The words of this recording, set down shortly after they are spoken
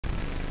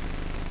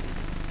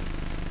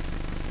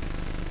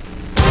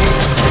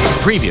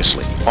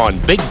Previously on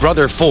Big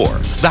Brother 4,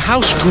 the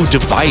house grew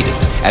divided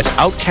as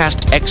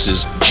outcast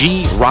exes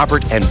G,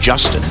 Robert, and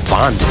Justin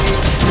bonded.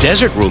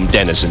 Desert Room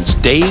denizens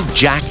Dave,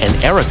 Jack,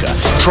 and Erica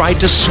tried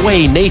to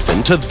sway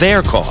Nathan to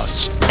their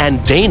cause.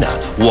 And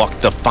Dana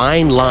walked the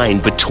fine line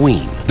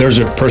between. There's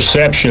a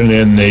perception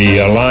in the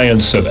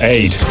Alliance of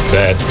 8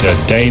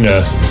 that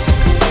Dana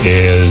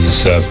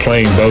is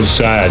playing both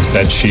sides,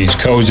 that she's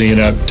cozying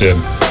up to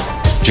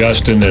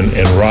Justin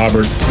and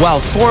Robert. While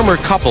former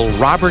couple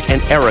Robert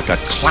and Erica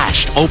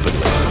clashed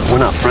openly. We're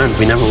not friends.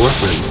 We never were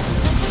friends.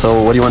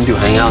 So what do you want to do,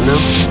 hang out now?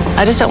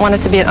 I just don't want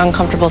it to be an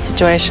uncomfortable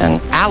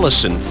situation.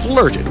 Allison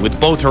flirted with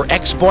both her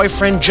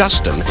ex-boyfriend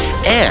Justin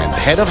and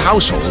head of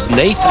household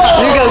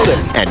Nathan.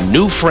 And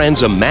new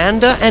friends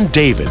Amanda and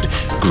David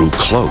grew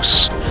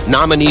close.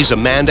 Nominees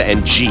Amanda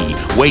and G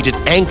waited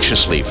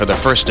anxiously for the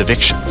first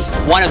eviction.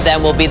 One of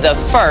them will be the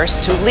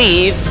first to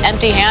leave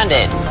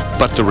empty-handed.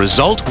 But the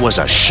result was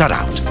a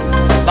shutout.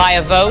 By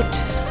a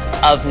vote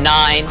of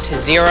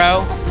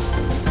 9-0,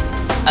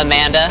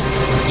 Amanda,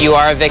 you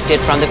are evicted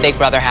from the Big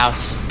Brother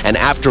house. And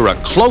after a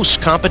close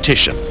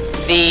competition,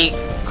 the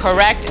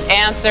correct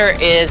answer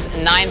is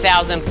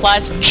 9,000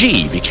 plus.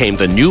 G became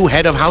the new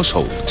head of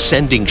household,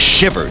 sending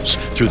shivers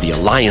through the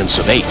Alliance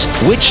of 8.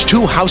 Which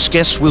two house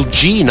guests will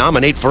G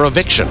nominate for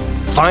eviction?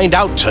 Find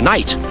out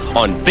tonight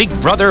on Big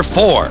Brother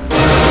 4.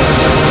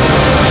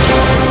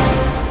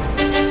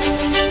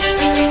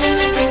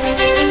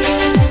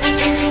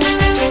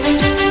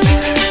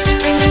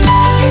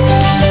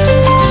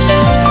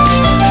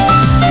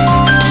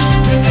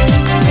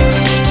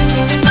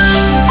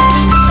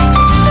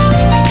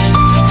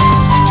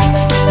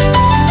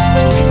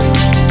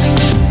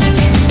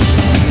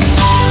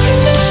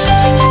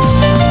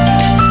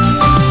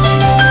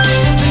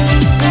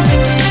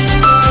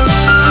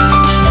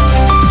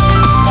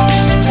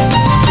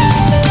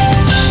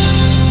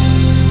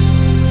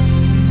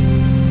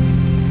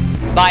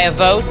 By a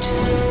vote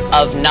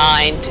of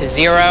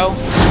 9-0.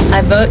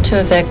 I vote to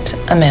evict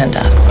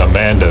Amanda.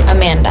 Amanda.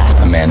 Amanda.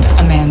 Amanda.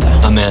 Amanda.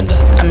 Amanda.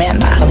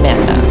 Amanda.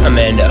 Amanda.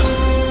 Amanda.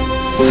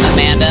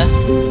 Amanda,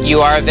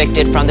 you are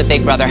evicted from the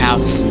Big Brother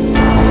house.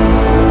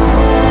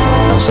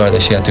 I'm sorry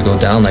that she had to go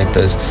down like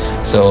this.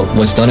 So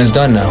what's done is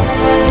done now.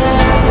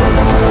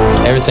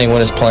 Everything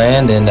went as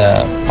planned, and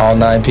all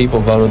 9 people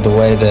voted the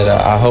way that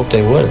I hoped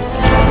they would.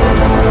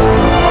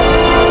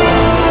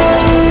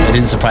 It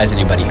didn't surprise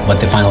anybody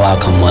what the final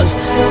outcome was.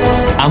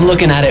 I'm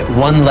looking at it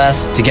one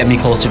less to get me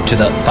closer to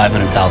the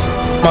 500,000.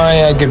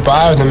 My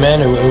goodbye with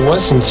Amanda, it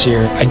was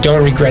sincere. I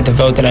don't regret the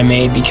vote that I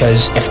made,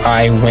 because if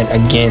I went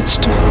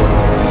against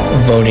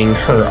voting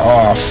her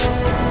off,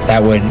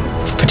 that would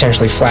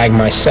potentially flag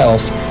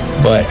myself,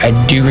 but I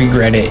do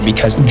regret it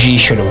because G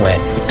should have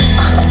went.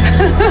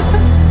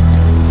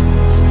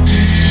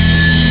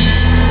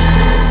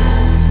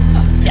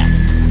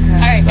 All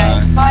right,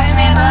 guys. Bye,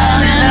 Amanda.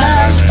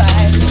 Bye.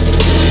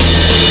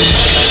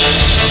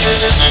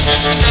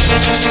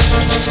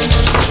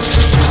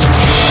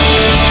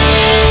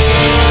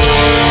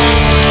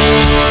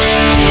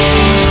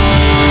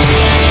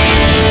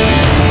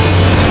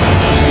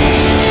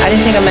 I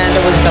didn't think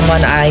Amanda was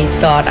someone I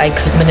thought I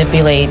could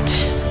manipulate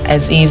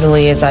as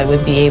easily as I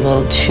would be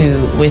able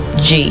to with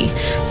G.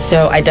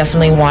 So I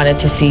definitely wanted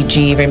to see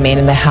G remain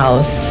in the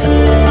house.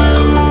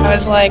 I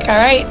was like, all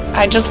right,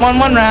 I just won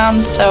one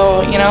round,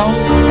 so, you know,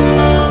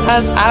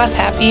 I was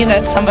happy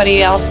that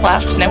somebody else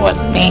left and it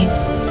wasn't me.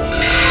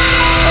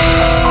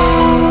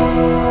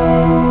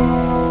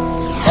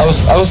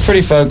 I was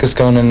pretty focused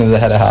going into the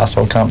head of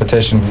household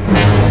competition.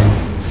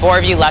 4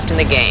 of you left in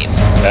the game.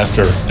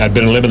 After I'd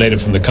been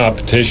eliminated from the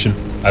competition,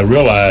 I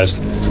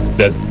realized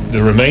that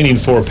the remaining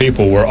 4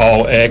 people were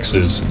all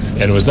exes,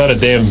 and it was not a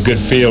damn good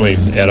feeling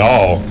at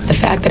all. The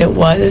fact that it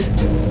was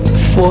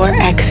 4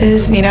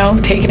 exes, you know,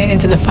 taking it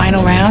into the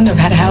final round of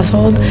head of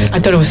household, I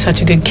thought it was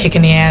such a good kick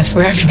in the ass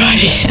for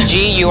everybody.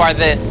 G, you are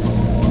the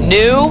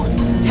new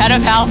head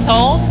of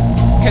household.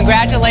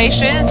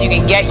 Congratulations. You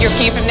can get your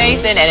key from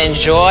Nathan and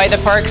enjoy the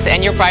perks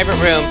and your private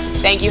room.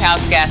 Thank you,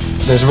 house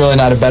guests. There's really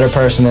not a better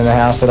person in the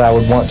house that I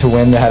would want to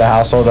win the head of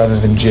household other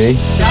than G.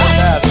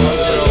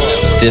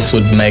 This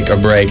would make or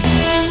break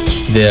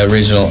the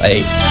original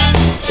 8.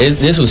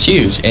 This was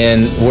huge,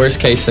 and worst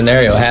case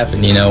scenario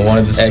happened, you know, one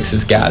of the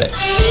exes got it.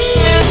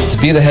 To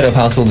be the head of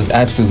household is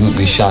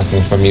absolutely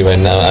shocking for me right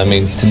now. I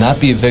mean, to not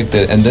be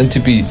evicted and then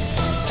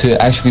to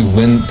actually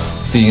win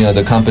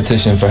the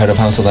competition for head of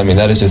household, I mean,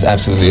 that is just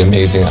absolutely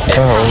amazing.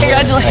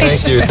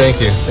 Congratulations. Thank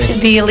you.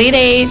 The Elite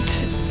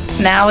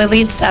 8, now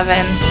Elite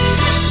 7,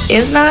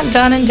 is not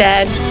done and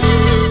dead.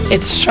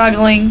 It's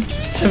struggling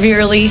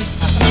severely.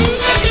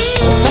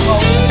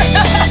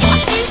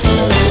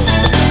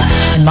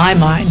 In my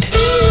mind,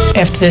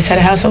 after this head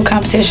of household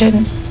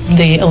competition,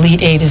 the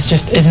Elite 8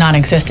 is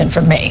non-existent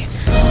for me.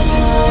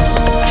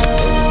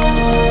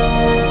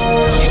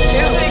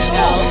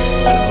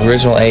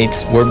 Original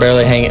 8s, we're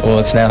barely hanging, well,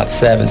 it's now at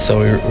 7, so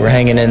we're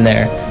hanging in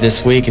there.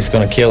 This week is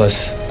going to kill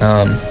us.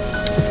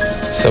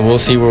 So we'll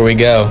see where we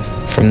go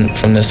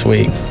from this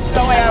week.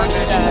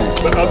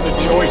 of the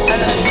choices.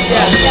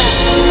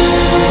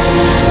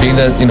 Being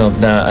that, you know,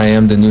 that I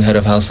am the new head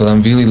of household,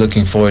 I'm really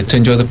looking forward to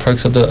enjoy the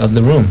perks of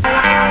the room.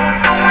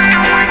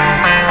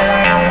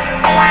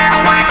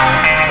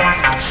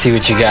 Let's see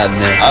what you got in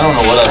there. I don't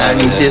know what I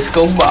have.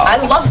 Disco ball. I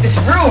love this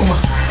room.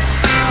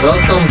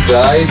 Welcome,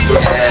 guys.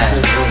 Look,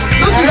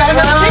 you got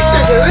another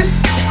picture, Goose.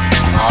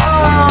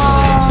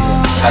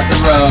 Got the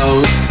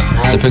rose.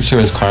 The picture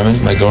is Carmen,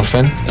 my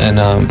girlfriend, and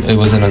it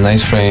was in a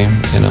nice frame.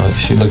 You know,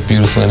 she looked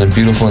beautiful and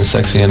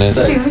sexy in it.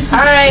 All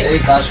right.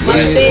 Let's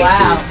see.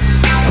 Wow.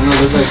 I'm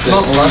gonna look like the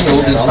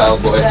golden child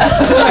boy.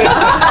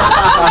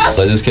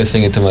 I just kept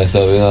singing to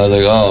myself, you know, I was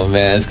like, oh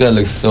man, it's gonna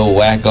look so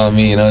whack on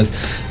me, you know.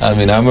 I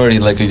mean, I'm already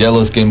like a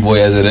yellow skin boy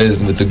as it is,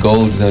 with the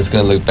gold, you know, it's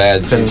gonna look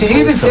bad. Did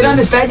you even sit on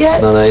this bed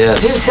yet? No, not yet.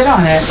 Just sit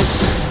on it.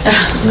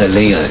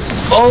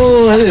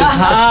 Oh, this is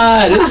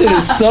hot. This shit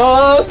is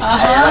soft.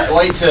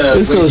 Wait till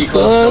you close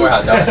the door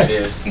how dark it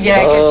is. Yeah,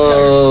 I guess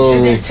so.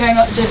 Is it turn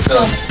up this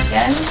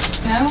again?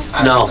 No?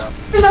 No.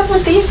 What is up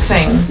with these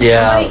things?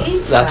 Yeah,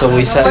 that's what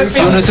we said.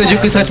 June said you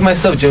can touch my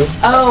stuff, June.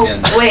 Oh,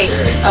 wait.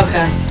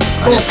 Okay.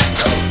 Cool.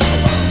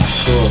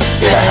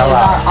 Yeah, hell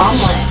out. Our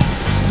omelet.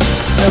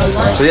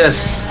 So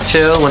yes,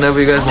 chill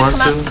whenever you guys want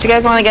to. If you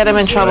guys want to get him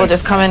in trouble,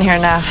 just come in here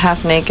now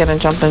half naked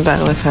and jump in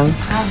bed with him.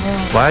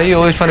 Why are you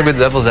always trying to be the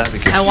devil's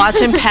advocate? And watch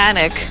him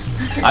panic.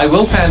 I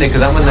will panic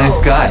because I'm a nice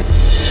guy.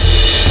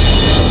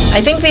 I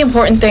think the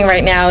important thing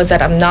right now is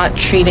that I'm not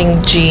treating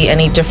G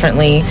any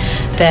differently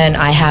than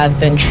I have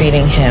been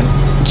treating him.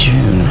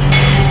 June,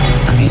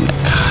 I mean,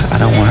 God, I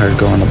don't want her to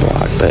go on the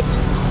block, but,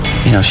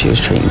 you know, she was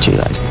treating G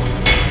like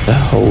the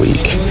whole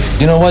week.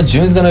 You know what?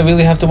 June's gonna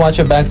really have to watch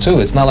her back too.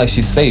 It's not like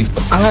she's safe.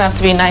 But I'm gonna have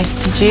to be nice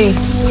to G.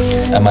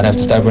 I might have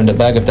to stab her in the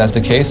back if that's the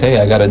case. Hey,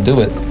 I gotta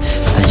do it.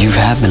 You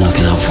have been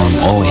looking out for him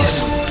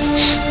always.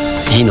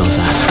 He knows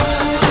that.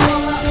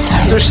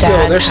 They're still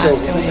That's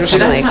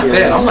not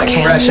bad. I'm like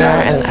cancer,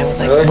 and I was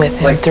like with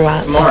him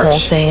throughout the whole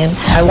thing. And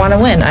I want to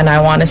win, and I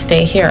want to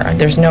stay here.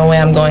 There's no way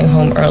I'm going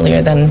home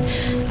earlier than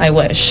I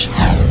wish.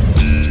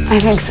 I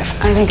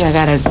think I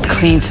gotta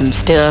clean some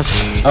stuff.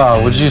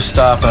 Oh, would you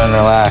stop and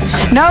relax?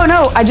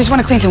 No, I just want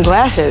to clean some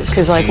glasses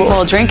because like we're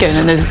all drinking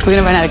and we're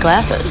gonna run out of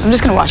glasses. I'm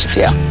just gonna wash a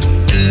few.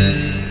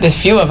 There's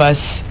few of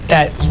us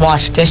that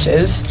wash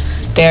dishes.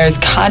 There's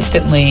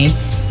constantly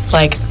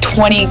like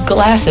 20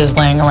 glasses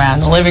laying around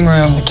the living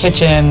room, the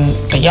kitchen,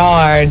 the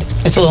yard.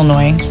 It's a little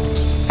annoying,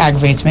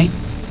 aggravates me,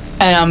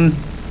 and I'm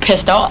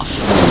pissed off.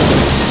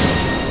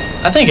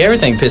 I think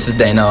everything pisses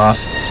Dana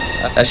off.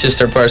 That's just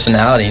her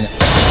personality.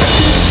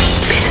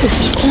 Pisses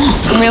me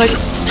off. I'm really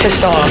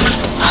pissed off.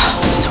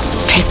 I'm so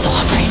pissed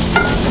off right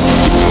now.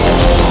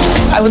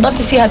 I would love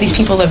to see how these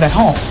people live at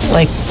home.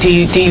 Like, do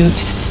you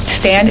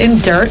stand in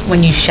dirt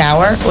when you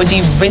shower, or do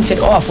you rinse it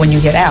off when you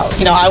get out?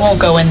 You know, I won't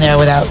go in there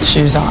without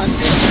shoes on.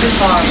 It's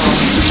horrible.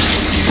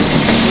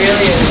 It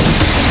really is.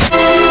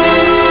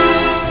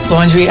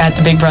 Laundry at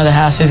the Big Brother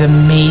house is a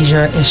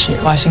major issue.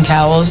 Washing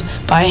towels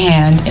by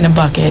hand in a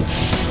bucket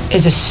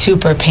is a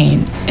super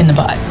pain in the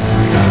butt.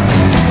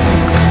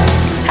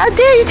 How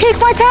dare you take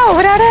my towel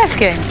without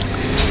asking? I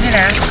didn't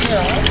ask you.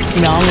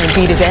 No, I'm gonna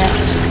beat his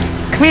ass.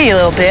 Come here, you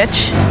little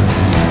bitch.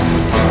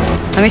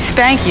 Let me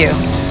spank you.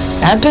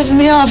 That pisses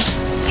me off.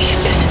 He's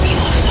pissing me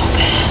off so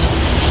bad.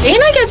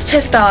 Dana gets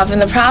pissed off,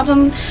 and the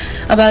problem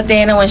about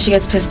Dana when she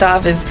gets pissed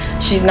off is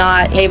she's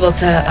not able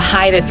to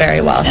hide it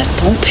very well.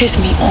 Don't piss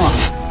me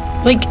off.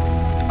 Like,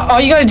 all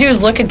you gotta do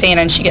is look at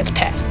Dana and she gets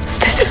pissed.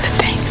 This is the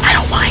thing. I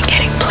don't mind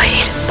getting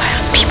played by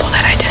people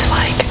that I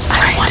dislike. I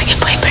don't want to get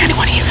played by any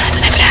one of you guys,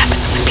 and if it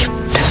happens when people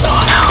are pissed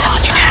off, I'm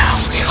telling you now.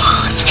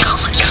 Oh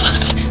my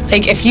God.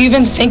 Like, if you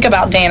even think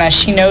about Dana,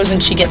 she knows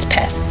and she gets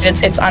pissed.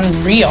 It's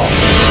unreal.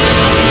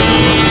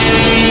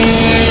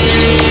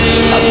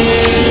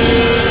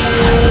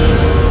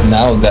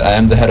 Now that I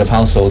am the head of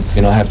household,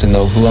 you know, I have to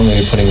know who I'm going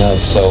to be putting up.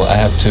 So I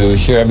have to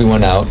hear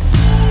everyone out.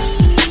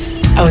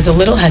 I was a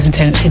little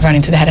hesitant to run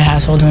into the head of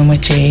household room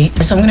with G,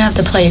 so I'm gonna have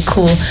to play it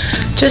cool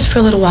just for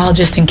a little while,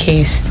 just in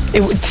case.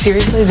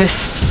 Seriously,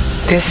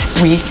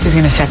 this week is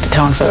gonna set the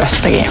tone for the rest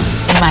of the game.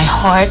 In my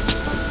heart,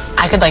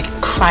 I could like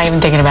cry even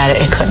thinking about it.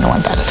 It couldn't have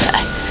went better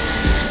today.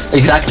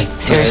 Exactly.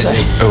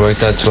 Seriously. It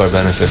worked out to our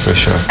benefit for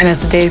sure. And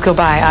as the days go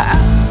by,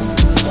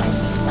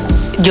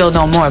 you'll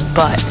know more,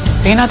 but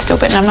you're not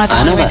stupid, and I'm not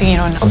telling you anything you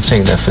don't know. I'm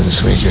saying that for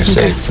this week. You're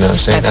safe. You know what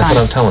I'm saying? That's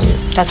what I'm telling you.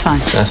 That's fine.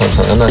 That's what I'm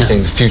telling you. I'm not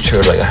saying the future,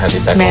 like I have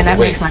you back all Man, the that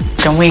way. makes my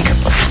week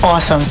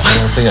awesome. You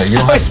know what I'm saying? Yeah,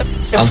 you don't I'm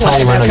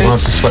telling you right now, you don't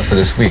have to sweat for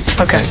this week.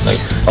 Okay. Like,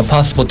 a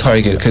possible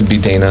target could be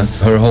Dana.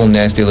 Her whole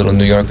nasty little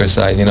New Yorker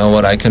side. You know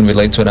what? I can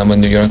relate to it. I'm a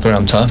New Yorker.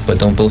 I'm tough, but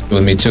don't bullshit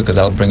with me too, because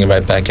I'll bring it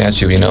right back at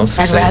you, you know?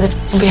 I'd rather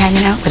be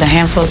hanging out with a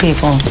handful of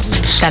people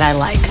that I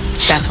like.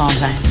 That's all I'm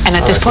saying. And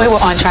at this point, we're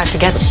on track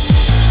together.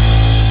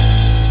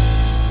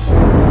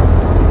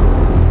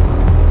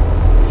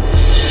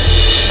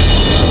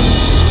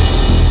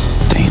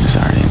 Dana's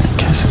already in there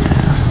kissing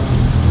ass.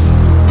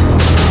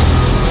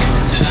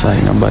 It's just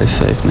like nobody's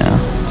safe now.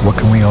 What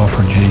can we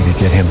offer G to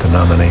get him to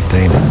nominate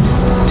Dana?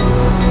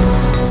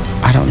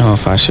 I don't know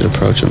if I should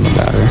approach him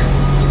about her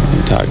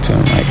and talk talk to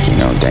him like, you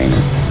know, Dana,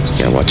 you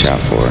gotta watch out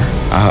for her.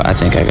 I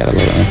think I got a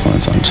little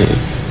influence on G.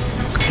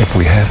 If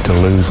we have to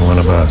lose one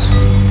of us,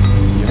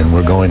 and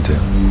we're going to,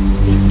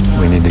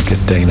 we need to get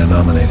Dana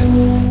nominated.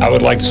 I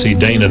would like to see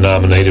Dana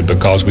nominated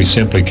because we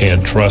simply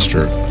can't trust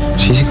her.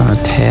 She's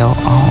gonna tail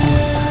on.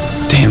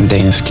 Damn,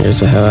 Dana scares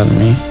the hell out of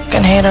me.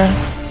 Can hate her.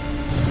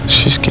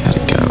 She's gotta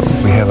go.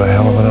 We have a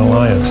hell of an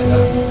alliance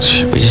now.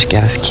 We just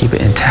gotta keep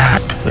it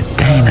intact with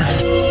Dana.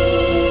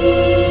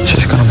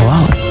 She's gonna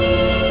blow it.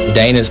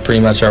 Dana's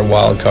pretty much our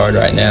wild card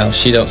right now. If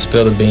she don't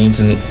spill the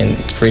beans and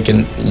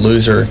freaking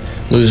lose her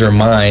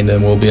mind,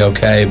 then we'll be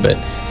okay, but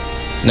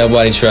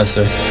nobody trusts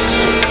her.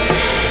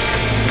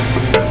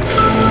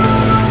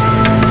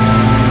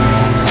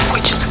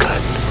 Which is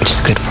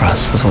good for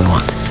us. That's what we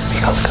want.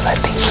 Because I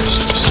think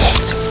he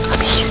hates her. I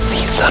mean,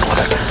 he's done with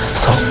her.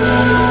 So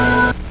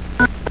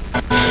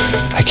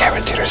I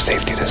guaranteed her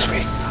safety this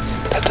week.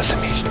 That doesn't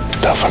mean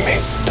that for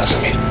me.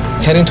 Doesn't mean.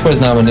 Heading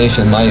towards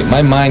nomination,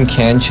 my mind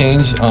can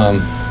change.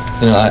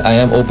 You know, I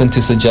am open to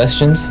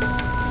suggestions,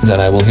 and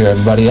I will hear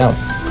everybody out.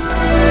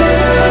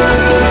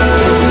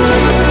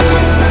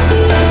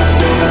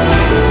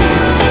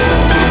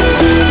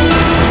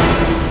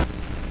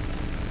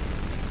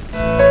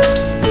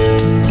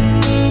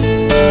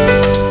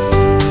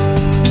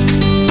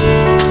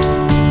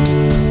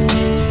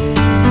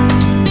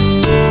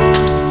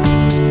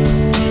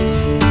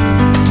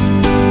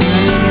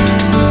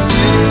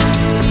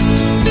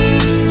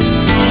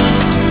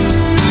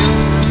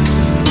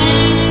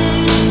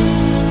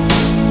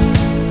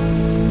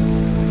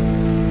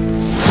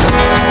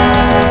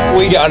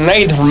 Got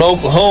Nathan from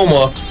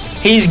Oklahoma.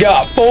 He's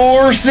got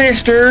 4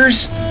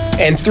 sisters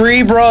and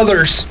 3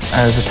 brothers.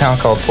 There's a town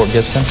called Fort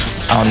Gibson.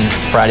 On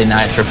Friday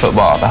nights for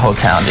football, the whole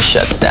town just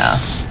shuts down.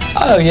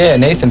 Oh yeah,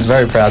 Nathan's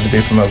very proud to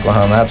be from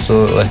Oklahoma,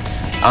 absolutely.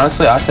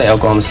 honestly, I say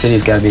Oklahoma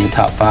City's got to be in the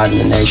top 5 in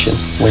the nation,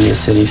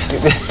 windiest cities.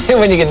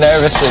 When you get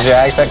nervous, does your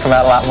accent come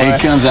out a lot more?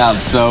 It comes out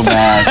so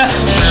bad.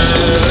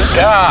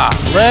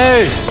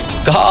 Golly.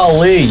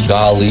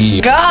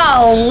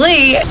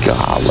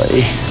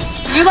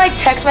 You like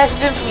text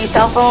messaging from your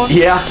cell phone?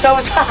 Yeah. So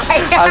was I.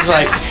 I was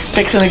like,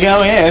 fixing to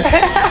go in.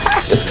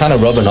 It's kind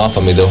of rubbing off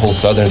on me, the whole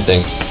Southern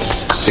thing.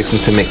 Fixing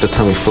to make the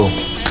tummy full.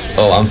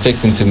 Oh, I'm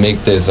fixing to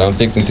make this, or I'm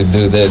fixing to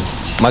do this.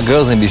 My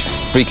girl's gonna be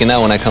freaking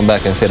out when I come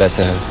back and say that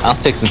to her. I'm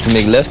fixing to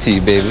make love to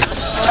you, baby.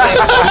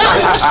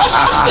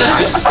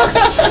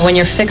 When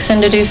you're fixing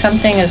to do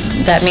something,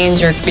 that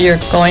means you're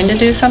going to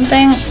do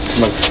something? I'm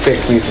gonna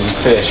fix me some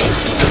fish.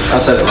 I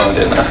said it wrong,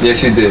 didn't I?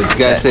 Yes, you did. You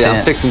gotta say,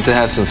 I'm fixing to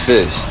have some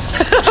fish.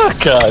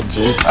 God,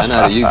 G. I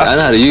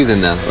know how to use it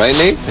now. Right,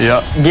 Nate?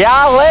 Yep.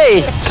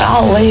 Golly.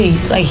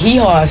 It's like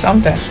hee-haw or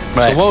something.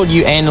 Right. So what would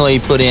you annually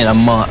put in a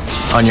month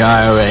on your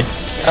IRA?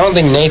 I don't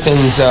think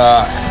Nathan's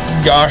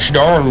gosh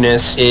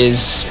darnness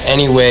is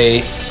any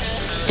way,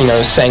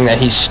 saying that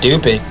he's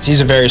stupid. He's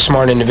a very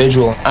smart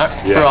individual.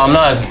 Bro, I'm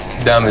not as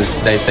dumb as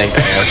they think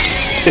I am.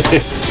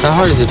 How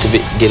hard is it to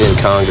get in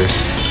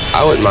Congress?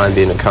 I wouldn't mind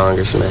being a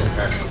congressman.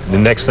 The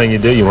next thing you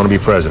do, you want to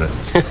be president.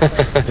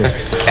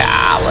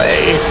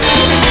 Golly.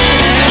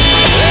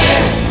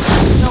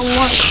 No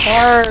more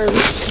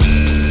carbs.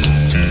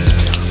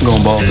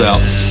 Going balls out.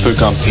 Food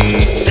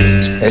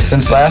competition.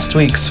 Since last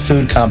week's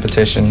food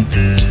competition,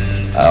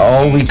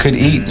 all we could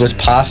eat was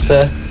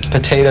pasta,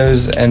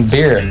 potatoes, and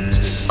beer.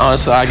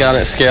 Honestly, I got on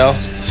that scale.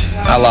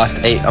 I lost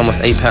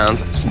almost 8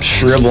 pounds. I'm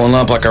shriveling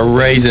up like a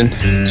raisin.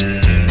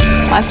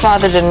 My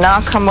father did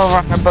not come over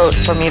on a boat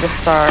for me to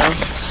starve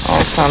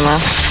all summer.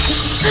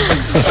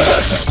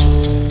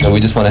 And we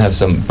just want to have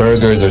some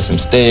burgers or some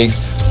steaks.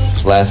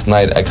 Last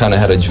night, I kind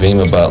of had a dream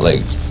about,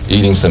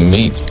 eating some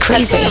meat.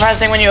 Crazy. That's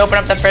depressing when you open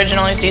up the fridge and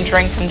only see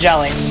drinks and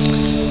jelly.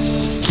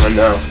 I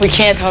know. We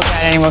can't talk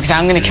about it anymore because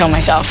I'm going to kill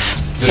myself.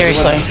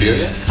 Seriously.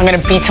 I'm going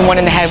to beat someone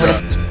in the head with a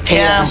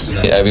table.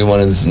 Yeah. Everyone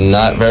is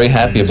not very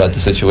happy about the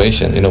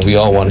situation. We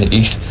all want to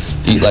eat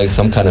like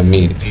some kind of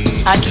meat.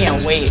 I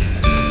can't wait.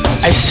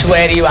 I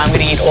swear to you, I'm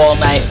going to eat all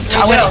night.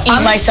 I'm going to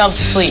eat myself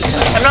to sleep.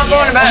 I'm not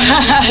going to bed.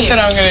 That's what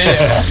I'm going to do.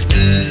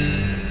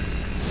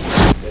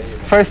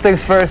 First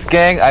things first,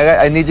 gang.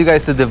 I need you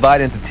guys to divide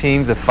into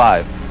teams of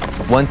 5.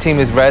 1 team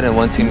is red and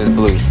 1 team is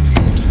blue.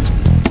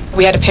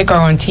 We had to pick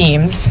our own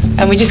teams,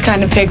 and we just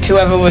kind of picked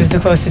whoever was the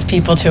closest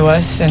people to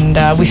us, and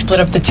we split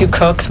up the 2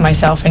 cooks,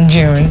 myself and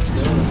June.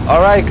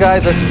 All right,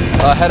 guys, let's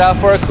head out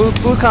for a cool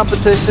food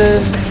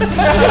competition.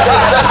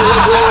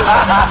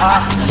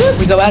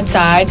 We go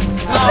outside.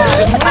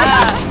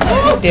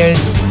 There's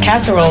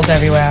casseroles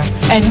everywhere,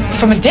 and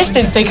from a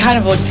distance, they kind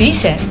of look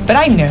decent, but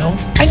I knew.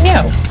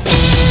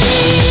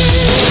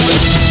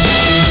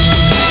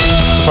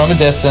 From a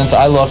distance,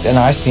 I looked and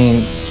I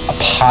seen a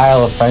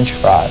pile of French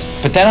fries.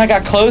 But then I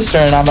got closer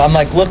and I'm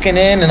looking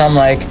in and I'm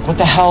like, what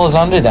the hell is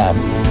under them?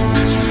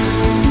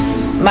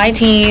 My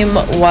team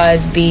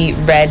was the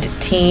red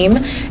team,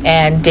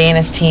 and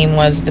Dana's team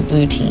was the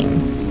blue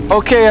team.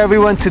 Okay,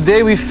 everyone,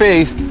 today we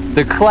face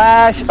the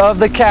Clash of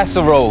the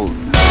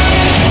Casseroles.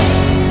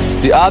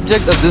 The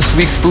object of this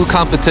week's food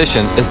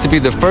competition is to be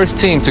the first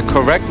team to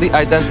correctly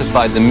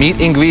identify the meat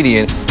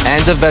ingredient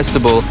and the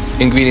vegetable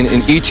ingredient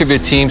in each of your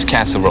team's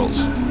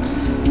casseroles.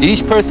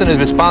 Each person is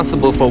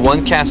responsible for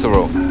one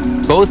casserole.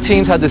 Both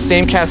teams have the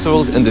same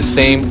casseroles in the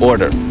same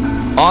order.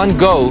 On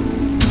go,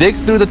 dig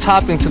through the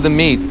topping to the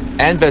meat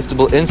and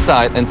vegetable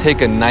inside and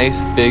take a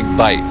nice big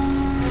bite.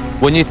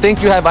 When you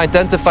think you have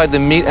identified the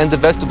meat and the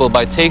vegetable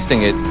by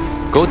tasting it,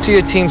 go to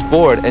your team's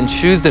board and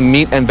choose the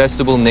meat and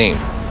vegetable name.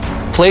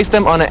 Place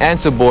them on an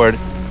answer board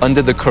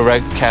under the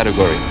correct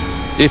category.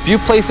 If you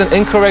place an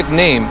incorrect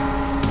name,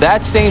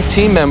 that same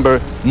team member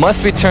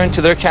must return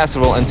to their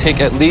casserole and take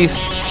at least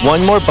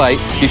one more bite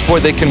before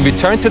they can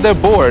return to their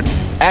board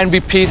and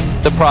repeat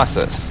the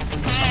process.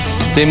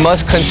 They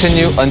must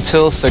continue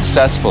until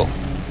successful.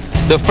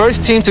 The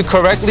first team to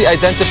correctly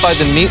identify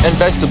the meat and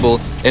vegetable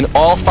in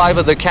all 5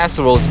 of the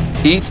casseroles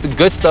eats the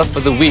good stuff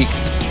for the week.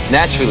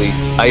 Naturally,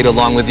 I eat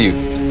along with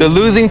you. The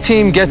losing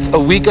team gets a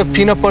week of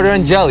peanut butter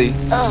and jelly.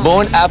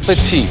 Bon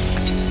appetit.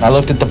 I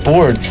looked at the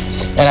board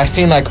and I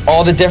seen like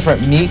all the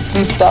different meats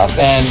and stuff,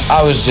 and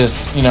I was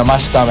just, you know, my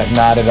stomach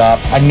knotted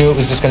up. I knew it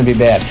was just gonna be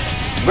bad.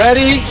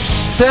 Ready,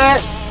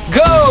 set,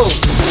 go!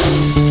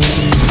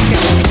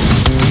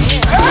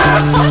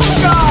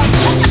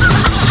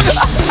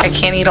 I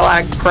can't eat a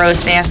lot of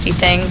gross, nasty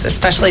things,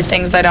 especially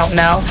things I don't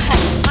know.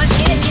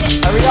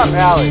 Hurry up,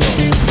 Allie.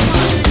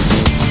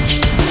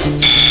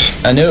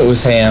 I knew it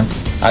was ham.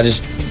 I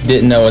just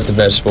didn't know what the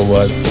vegetable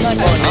was.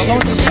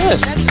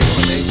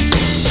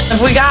 If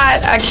we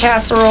got a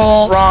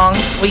casserole wrong,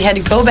 we had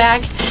to go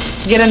back,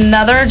 get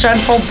another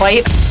dreadful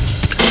bite.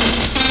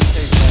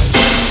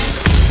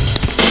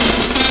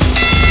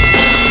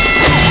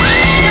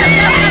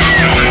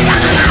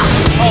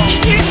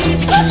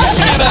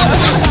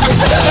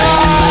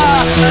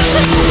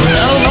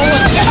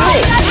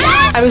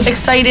 I was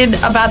excited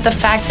about the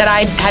fact that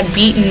I had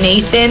beaten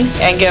Nathan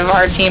and give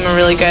our team a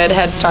really good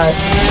head start.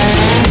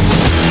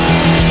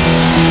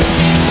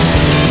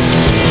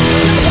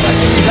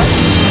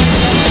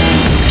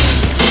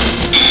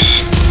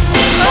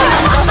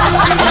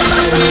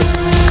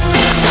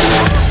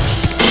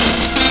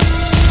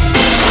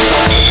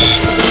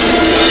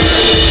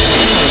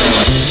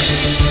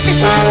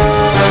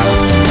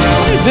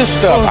 What is this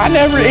stuff? I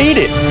never eat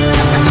it.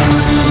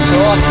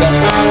 Go on,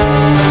 Justin.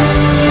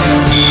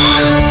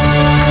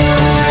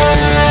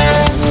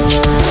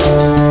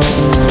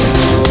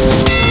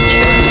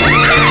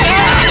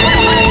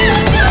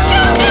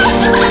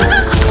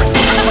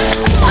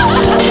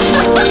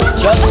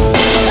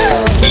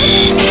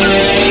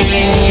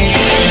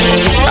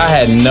 I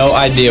had no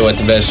idea what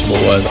the vegetable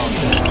was.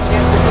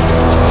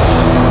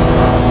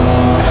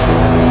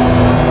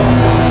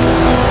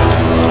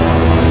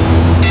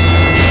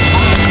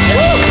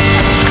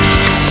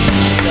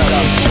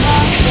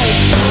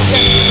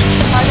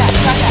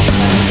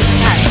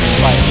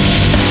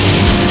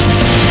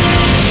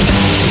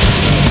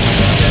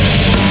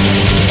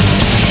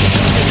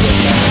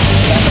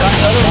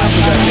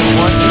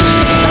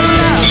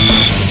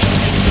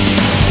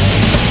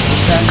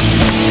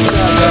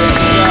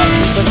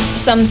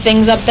 Some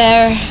things up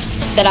there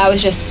that I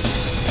was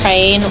just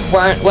praying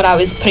weren't what I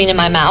was putting in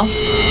my mouth.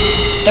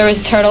 There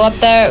was turtle up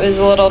there. It was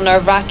a little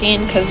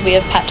nerve-wracking because we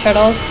have pet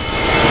turtles.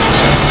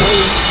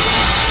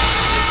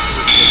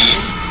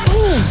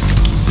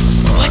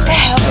 What the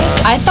hell?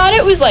 I thought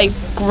it was like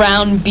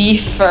ground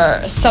beef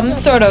or some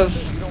sort of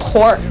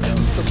pork.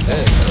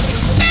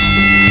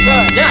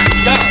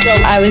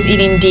 I was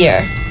eating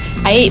deer.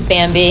 I ate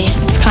Bambi.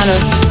 It's kind of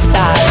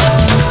sad.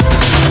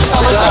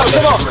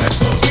 Come on.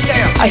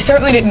 I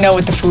certainly didn't know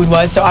what the food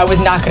was, so I was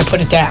not going to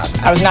put it down.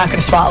 I was not going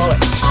to swallow it.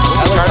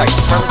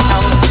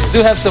 We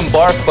do have some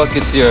barf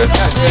buckets here.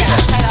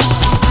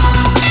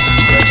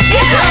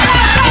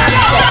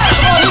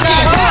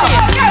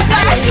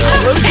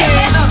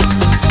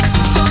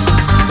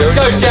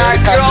 Go,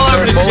 Jack. You're all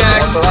over this, Jack.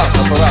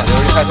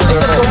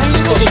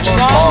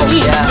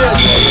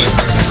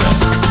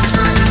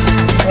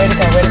 Way to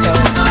go, way to go.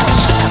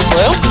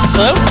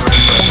 Blue?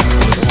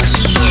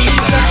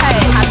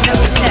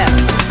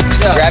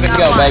 Grab it and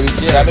go, baby.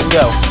 Grab it and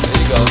go. There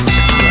you go.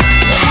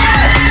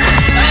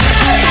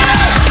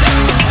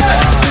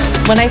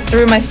 When I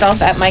threw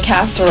myself at my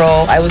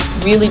casserole, I was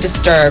really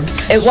disturbed.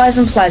 It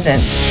wasn't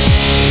pleasant.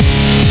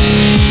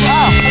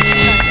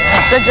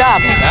 Good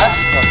job.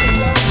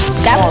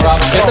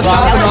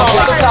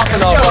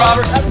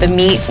 The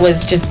meat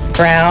was just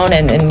brown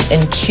and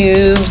in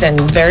cubes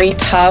and very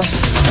tough.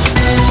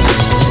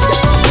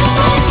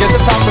 Get the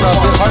topping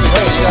off.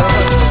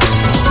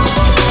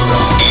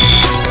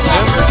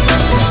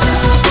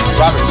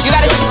 Robert, you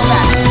gotta go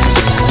back.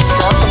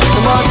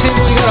 Come on, team,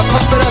 you gotta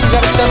pump it up, you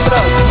gotta step it up.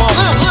 Come on.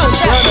 Blue,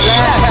 check. You're on the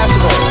last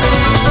casserole.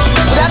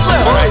 Well, that's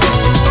blue. All right.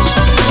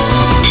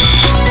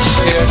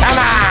 Here. Come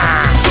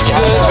on.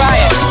 Try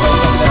it.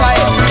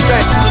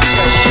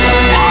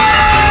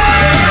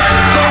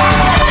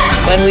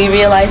 When we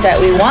realized that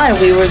we won,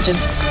 we were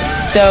just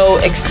so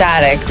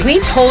ecstatic.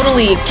 We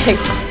totally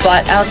kicked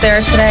butt out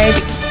there today.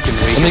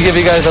 Let me give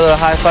you guys a little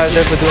high five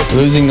there for doing something.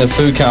 Losing the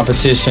food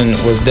competition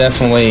was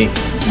definitely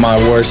my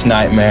worst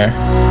nightmare.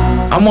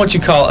 I'm what you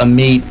call a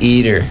meat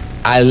eater.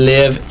 I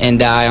live and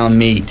die on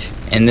meat,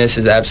 and this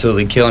is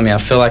absolutely killing me. I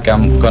feel like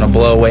I'm going to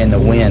blow away in the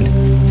wind.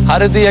 How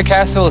did the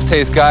casseroles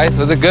taste, guys?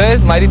 Was it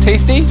good? Mighty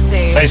tasty?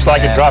 Tastes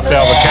like it dropped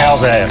out of a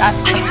cow's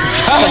ass.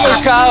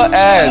 Cow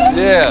ass,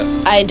 yeah.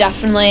 I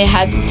definitely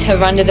had to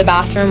run to the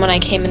bathroom when I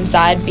came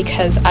inside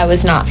because I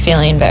was not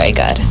feeling very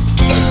good.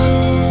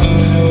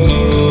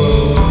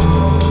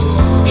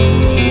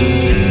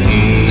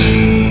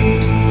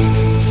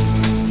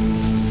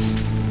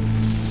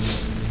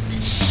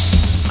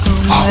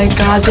 Oh my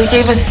God, they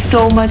gave us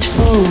so much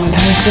food.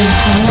 It's been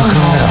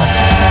horrible.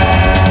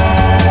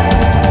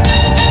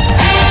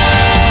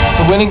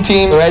 The winning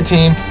team, the red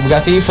team, we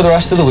got to eat for the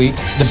rest of the week.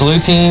 The blue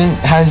team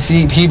has to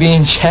eat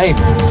PB&J.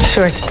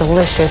 Sure, it's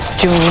delicious,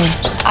 June.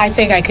 I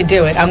think I could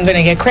do it. I'm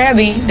gonna get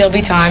crabby. There'll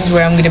be times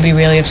where I'm gonna be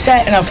really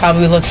upset and I'll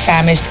probably look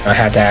famished. I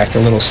have to act a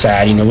little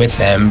sad, with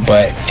them,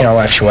 but in all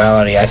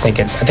actuality, I think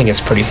it's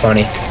pretty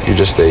funny. You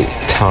just ate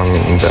tongue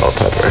and bell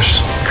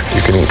peppers.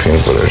 You can eat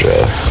peanut butter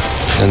jelly.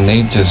 And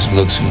Nate just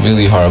looks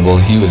really horrible.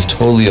 He was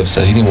totally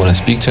upset. He didn't want to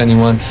speak to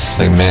anyone.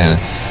 Like, man,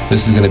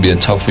 this is going to be a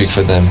tough week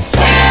for them.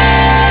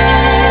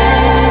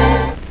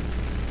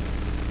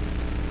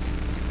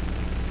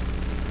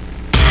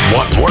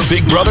 Want more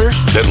Big Brother?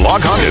 Then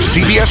log on to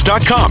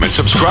CBS.com and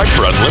subscribe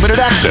for unlimited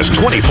access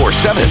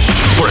 24/7.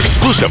 For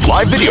exclusive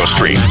live video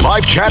stream,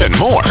 live chat, and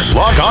more,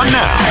 log on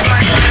now.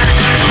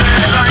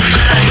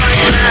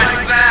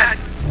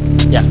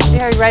 Yeah.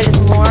 Yeah, right is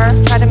more.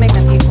 Try to make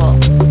them equal.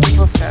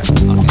 Stroke.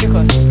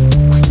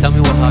 Tell me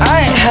what happened.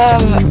 I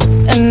have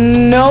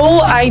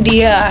no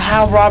idea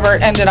how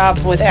Robert ended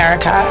up with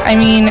Erica. I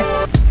mean,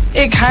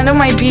 it kind of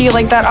might be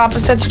like that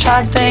opposites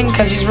attract thing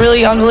because he's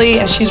really ugly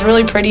and she's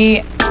really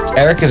pretty.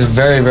 Erica's a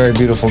very, very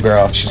beautiful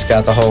girl. She's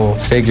got the whole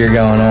figure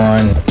going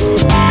on.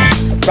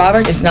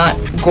 Robert is not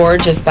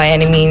gorgeous by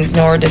any means,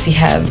 nor does he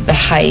have the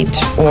height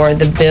or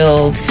the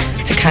build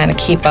to kind of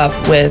keep up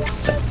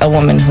with a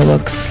woman who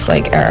looks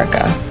like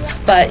Erica.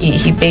 But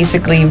he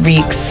basically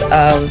reeks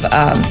of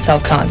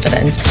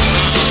self-confidence.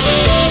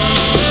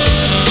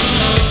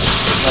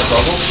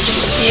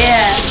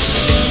 Yeah.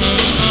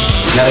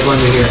 Gotta go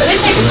under here.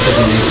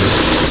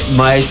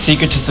 My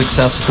secret to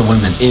success with the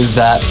women is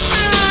that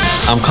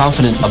I'm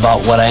confident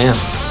about what I am.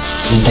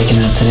 I'm taking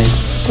a nap today.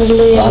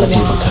 A lot of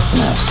people took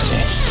naps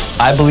today.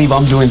 I believe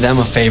I'm doing them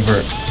a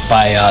favor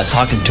by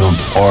talking to them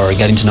or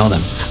getting to know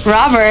them.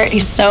 Robert,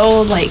 he's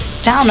so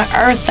down to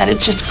earth that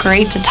it's just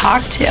great to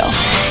talk to.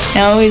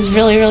 He's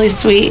really, really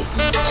sweet.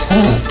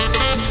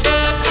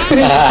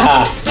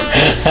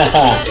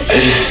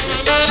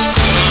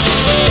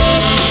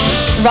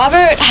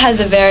 Robert has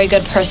a very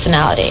good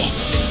personality.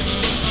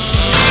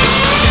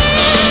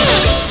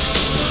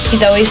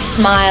 He's always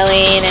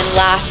smiling and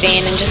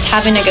laughing and just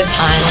having a good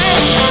time.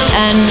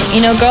 And,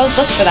 girls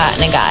look for that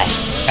in a guy.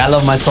 I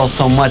love myself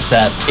so much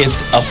that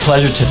it's a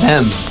pleasure to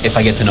them if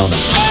I get to know them.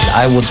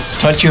 I will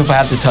touch you if I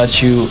have to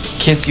touch you,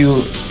 kiss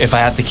you if I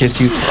have to kiss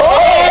you.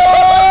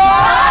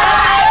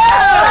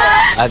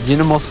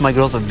 Most of my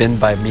girls have been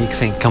by me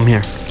saying, come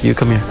here, you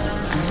come here.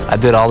 I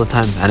do it all the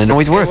time, and it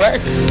always works.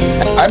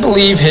 I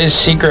believe his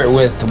secret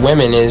with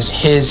women is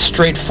his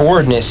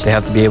straightforwardness. They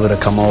have to be able to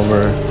come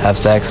over, have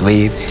sex,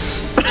 leave.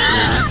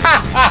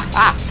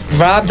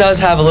 Rob does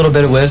have a little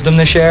bit of wisdom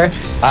to share.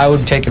 I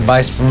would take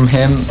advice from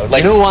him.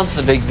 Who wants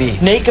the big B?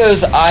 Nate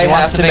goes, I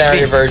have to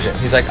marry a virgin.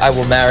 He's like, I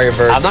will marry a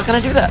virgin. I'm not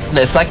gonna do that.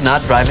 It's like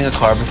not driving a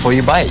car before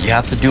you buy it. You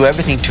have to do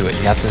everything to it.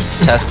 You have to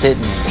test it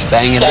and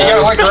bang it out.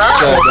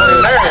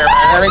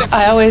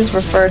 I always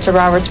refer to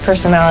Robert's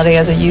personality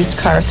as a used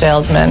car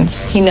salesman.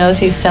 He knows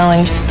he's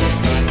selling,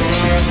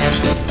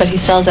 but he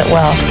sells it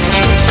well.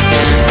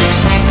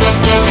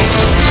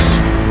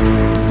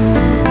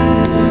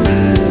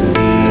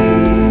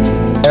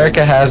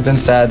 Erica has been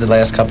sad the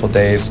last couple of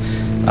days.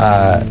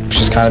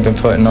 She's kind of been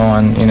putting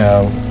on,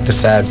 the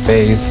sad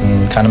face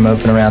and kind of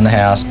moping around the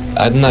house.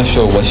 I'm not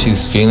sure what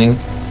she's feeling.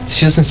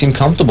 She doesn't seem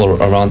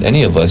comfortable around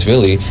any of us,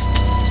 really.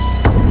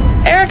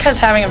 Erica's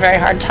having a very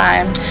hard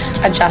time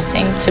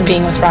adjusting to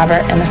being with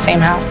Robert in the same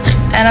house.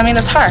 And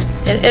it's hard.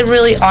 It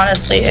really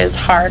honestly is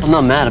hard. I'm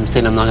not mad. I'm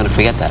saying I'm not going to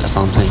forget that. That's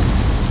all I'm saying.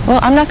 Well,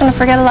 I'm not going to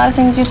forget a lot of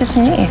things you did to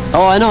me.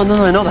 Oh, I know.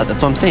 No, I know that.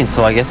 That's what I'm saying.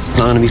 So I guess it's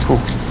not going to be cool.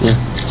 Yeah.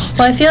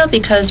 Well, I feel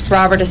because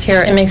Robert is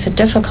here, it makes it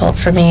difficult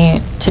for me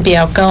to be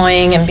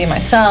outgoing and be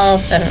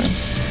myself, and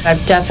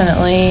I've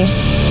definitely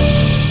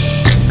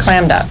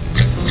clammed up.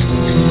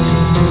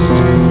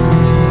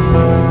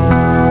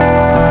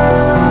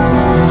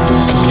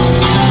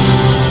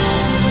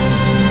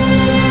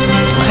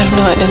 I don't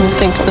know, I didn't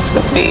think it was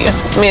going to be.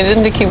 I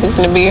didn't think he was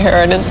going to be here.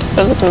 I didn't think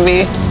it was going to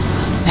be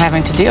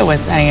having to deal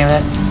with any of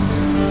it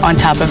on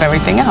top of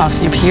everything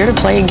else. You're here to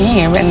play a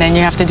game, and then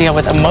you have to deal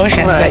with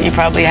emotions that you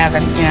probably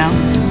haven't,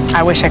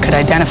 I wish I could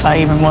identify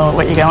even more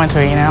what you're going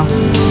through,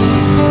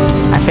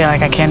 I feel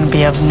like I can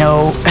be of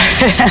no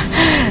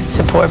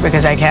support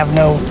because I have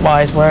no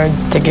wise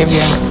words to give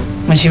you.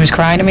 When she was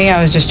crying to me, I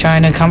was just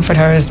trying to comfort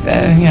her, as,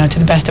 to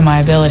the best of my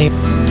ability.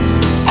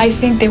 I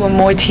think they were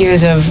more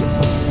tears of,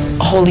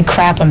 holy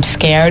crap, I'm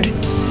scared.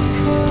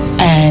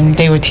 And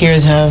they were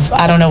tears of,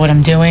 I don't know what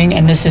I'm doing,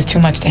 and this is too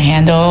much to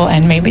handle.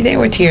 And maybe they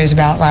were tears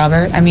about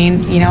Robert. I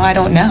mean, I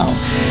don't know.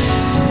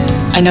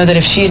 I know that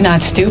if she's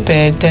not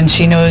stupid, then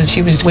she knows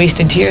she was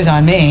wasted tears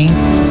on me.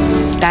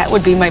 That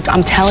would be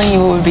I'm telling you,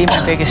 it would be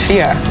my biggest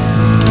fear.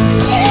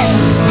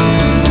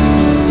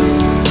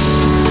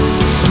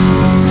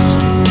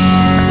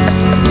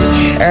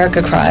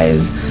 Erica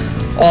cries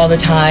all the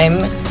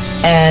time,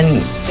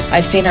 and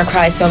I've seen her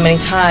cry so many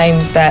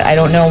times that I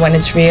don't know when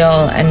it's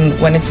real and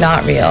when it's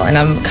not real, and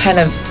I'm kind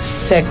of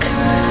sick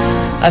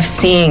of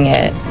seeing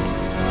it.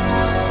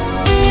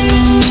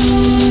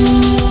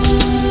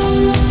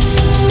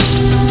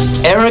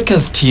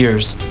 Erica's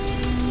tears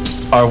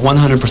are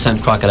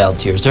 100% crocodile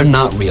tears. They're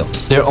not real.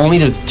 They're only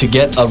to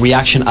get a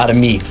reaction out of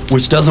me,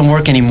 which doesn't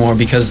work anymore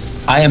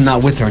because I am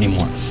not with her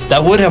anymore.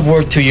 That would have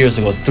worked 2 years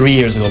ago, 3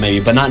 years ago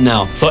maybe, but not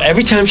now. So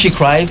every time she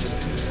cries,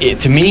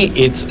 to me,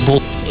 it's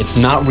bull. It's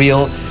not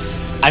real.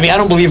 I mean, I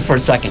don't believe it for a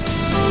second.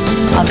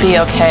 I'll be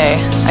okay.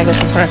 I guess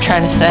that's what I'm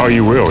trying to say. Oh,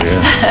 you will,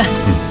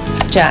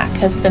 yeah. Jack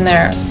has been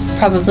there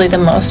probably the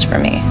most for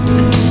me.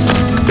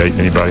 Date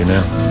anybody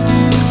now?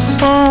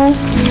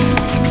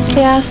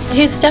 Yeah.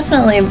 He's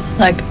definitely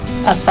like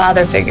a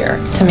father figure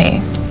to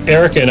me.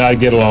 Erica and I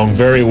get along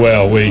very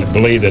well. We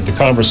believe that the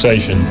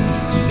conversation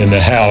in the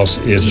house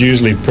is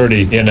usually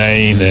pretty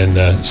inane and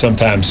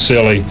sometimes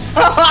silly.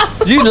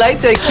 You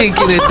like that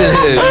kinkiness in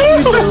it.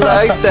 You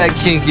like that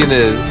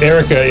kinkiness.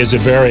 Erica is a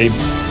very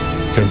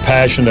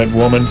compassionate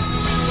woman.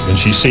 When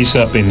she sees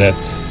something that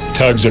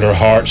tugs at her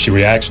heart, she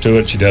reacts to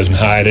it. She doesn't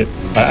hide it.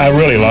 I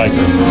really like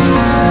her.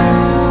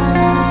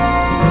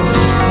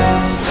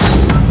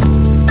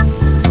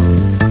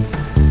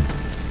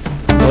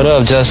 What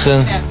up,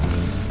 Justin?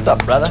 What's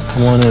up, brother?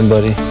 Come on in,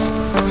 buddy.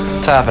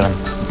 What's happening?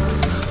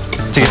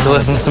 Did you get to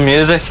listen to some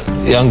music?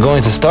 Yeah, I'm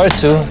going to start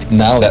to.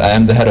 Now that I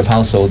am the head of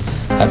household,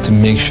 I have to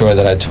make sure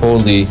that I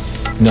totally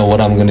know what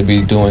I'm going to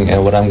be doing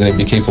and what I'm going to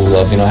be capable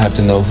of. I have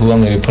to know who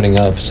I'm going to be putting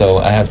up, so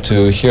I have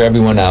to hear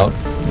everyone out.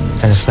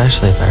 And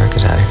especially if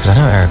Erica's out here, because I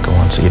know Erica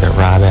wants to either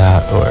Rob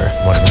out or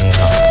want me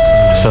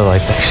out. So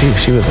like she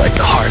was like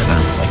hard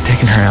about it. Like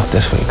taking her out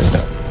this week is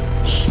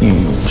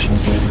huge.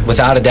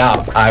 Without a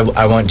doubt,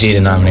 I want G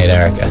to nominate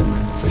Erica.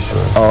 For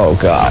sure. Oh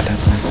God,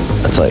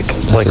 that's like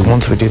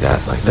once we do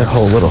that, like that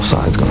whole little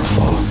side's gonna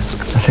fall.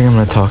 I think I'm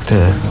gonna talk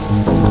to.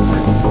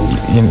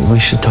 We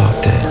should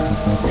talk to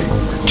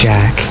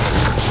Jack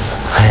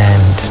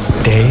and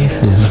Dave.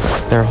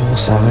 Yeah. Their whole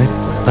side,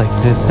 like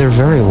they're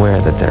very aware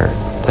that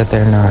they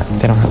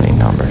don't have any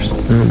numbers.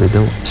 No, they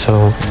don't.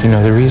 So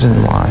the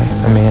reason why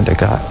Amanda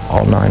got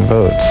all 9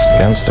 votes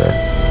against her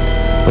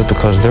was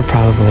because they're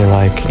probably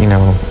like,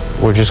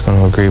 we're just going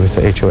to agree with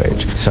the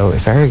HOH. So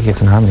if Erica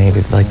gets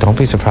nominated, don't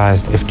be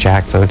surprised if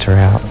Jack votes her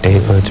out,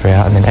 Dave votes her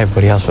out, and then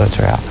everybody else votes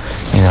her out.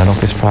 Don't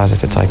be surprised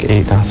if it's like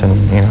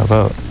 8-0,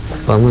 vote.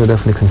 Well, I'm going to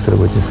definitely consider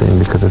what you're saying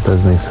because it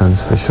does make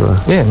sense for sure.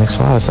 Yeah, it makes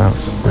a lot of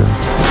sense. Yeah.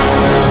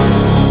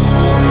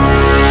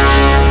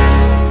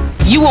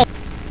 You won't.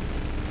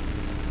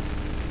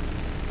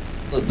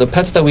 The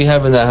pets that we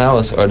have in the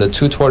house are the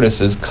 2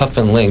 tortoises, Cuff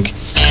and Link.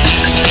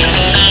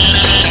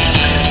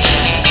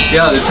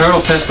 Yo, the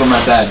turtle pissed on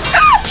my bed.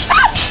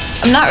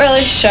 I'm not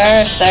really sure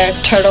if they're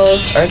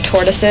turtles or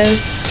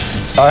tortoises.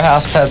 Our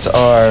house pets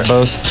are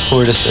both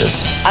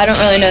tortoises. I don't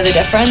really know the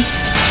difference.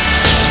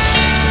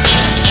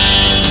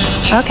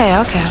 Okay.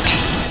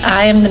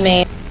 I am the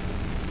main.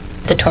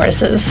 The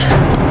tortoises.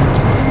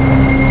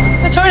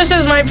 The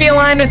tortoises might be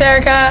aligned with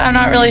Erica. I'm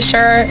not really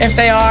sure if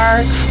they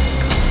are.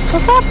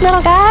 What's up,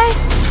 little guy?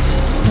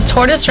 The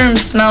tortoise room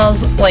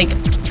smells like...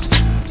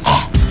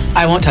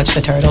 I won't touch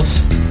the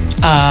turtles.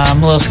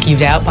 I'm a little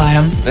skeeved out by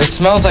them. It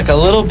smells like a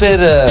little bit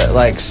of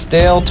like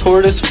stale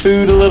tortoise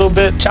food a little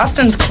bit.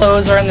 Justin's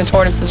clothes are in the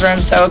tortoise's room,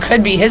 so it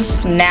could be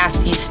his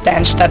nasty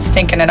stench that's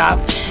stinking it up.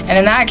 And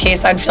in that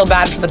case, I'd feel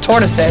bad for the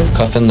tortoises.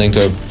 Cuff and Link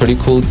are pretty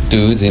cool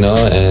dudes, and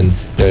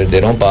they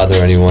don't bother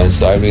anyone,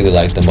 so I really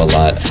like them a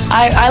lot.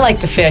 I like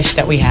the fish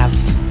that we have.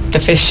 The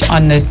fish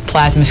on the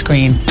plasma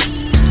screen.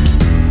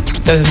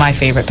 Those are my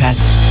favorite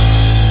pets.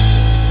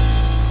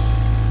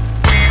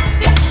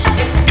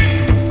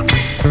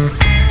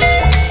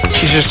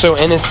 She's just so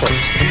innocent.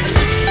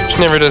 She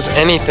never does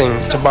anything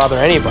to bother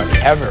anybody,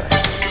 ever.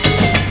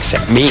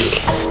 Except me.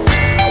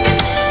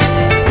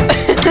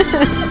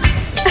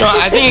 No,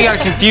 I think you got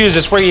confused.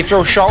 It's where you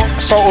throw salt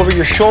over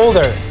your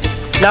shoulder,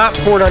 not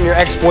poured on your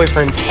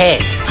ex-boyfriend's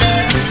head.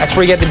 That's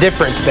where you get the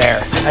difference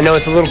there. I know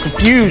it's a little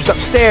confused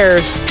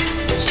upstairs.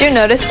 Did you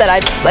notice that I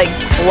just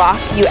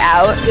block you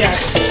out?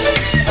 Yes.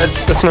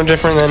 That's no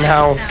different than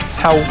how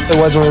it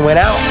was when we went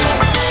out.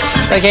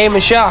 Like, hey,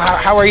 Michelle,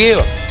 how are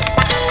you?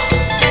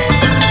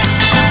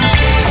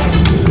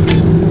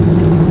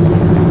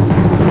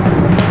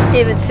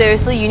 David,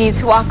 seriously, you need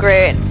to walk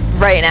right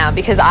now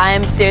because I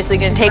am seriously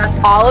going to take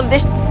all of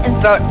this and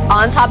throw it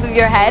on top of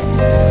your head.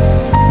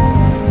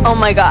 Oh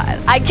my God.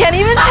 I can't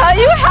even tell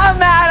you how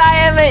mad I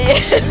am at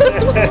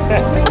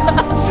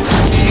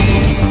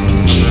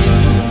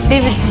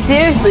David,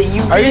 seriously,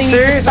 you really Are you need to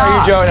serious? stop. Are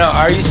you joking? No,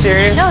 are you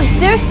serious? No,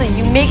 seriously,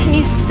 you make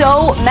me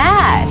so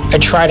mad. I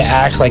try to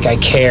act like I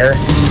care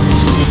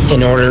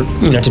in order,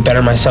 to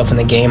better myself in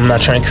the game. I'm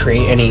not trying to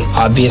create any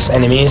obvious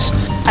enemies.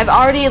 I've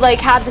already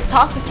had this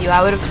talk with you.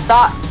 I would have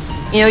thought,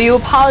 you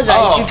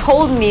apologized. You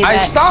told me that. I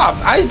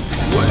stopped.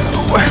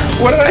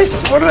 What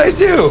did I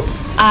do?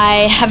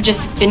 I have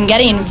just been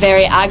getting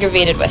very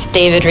aggravated with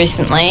David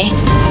recently.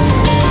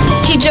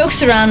 He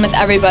jokes around with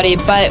everybody,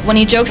 but when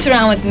he jokes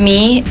around with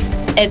me,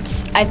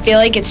 I feel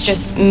like it's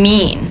just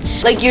mean.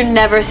 Like you're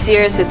never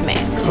serious with me.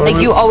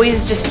 Like you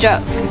always just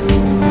joke.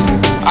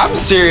 I'm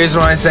serious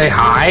when I say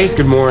hi,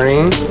 good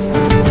morning,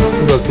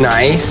 you look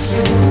nice,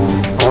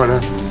 I want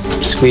to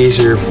squeeze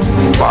your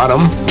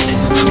bottom.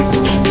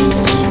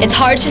 It's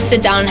hard to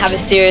sit down and have a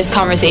serious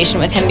conversation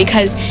with him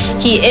because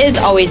he is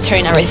always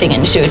turning everything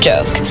into a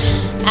joke.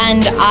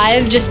 And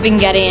I've just been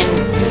getting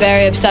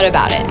very upset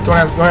about it. You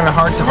want to have a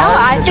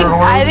heart-to-heart? No,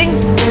 I think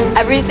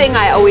everything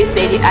I always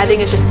say to you, I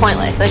think it's just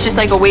pointless. It's just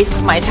like a waste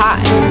of my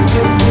time.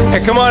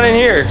 Hey, come on in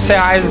here. Say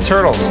hi to the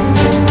turtles.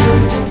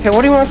 Okay,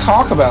 what do you want to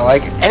talk about?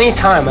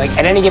 Anytime,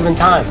 at any given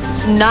time.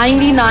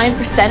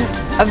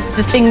 99% of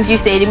the things you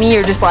say to me,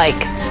 you're just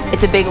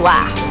it's a big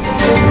laugh.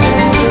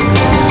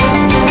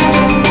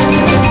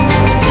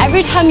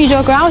 Every time you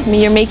joke around with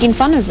me, you're making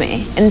fun of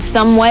me in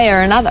some way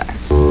or another.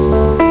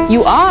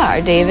 You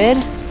are, David.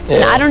 Yeah,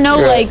 and I don't know,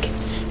 you're right.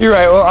 You're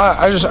right. Well,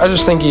 I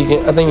just think you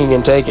can. I think you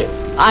can take it.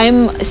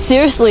 I'm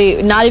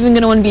seriously not even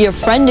gonna want to be your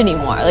friend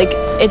anymore.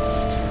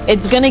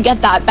 It's gonna get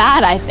that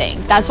bad. I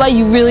think that's why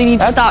you really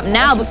need to stop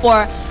now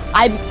before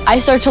I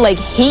start to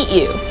hate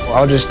you.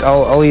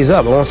 I'll ease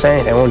up. I won't say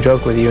anything. I won't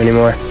joke with you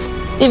anymore.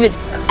 David,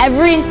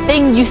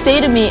 everything you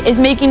say to me is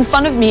making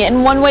fun of me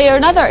in one way or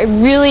another. It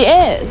really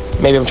is.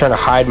 Maybe I'm trying to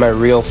hide my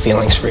real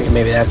feelings for you.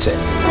 Maybe that's it.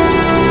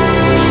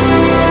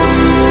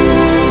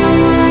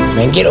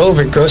 Man, get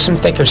over it. Grow some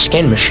thicker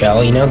skin,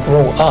 Michelle.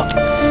 Grow up.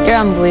 You're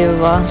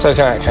unbelievable. So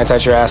can I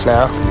touch your ass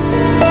now?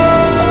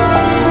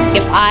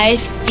 If I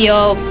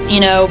feel,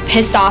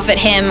 pissed off at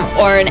him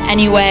or in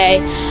any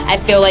way I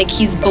feel like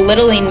he's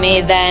belittling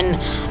me, then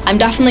I'm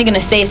definitely going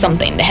to say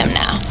something to him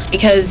now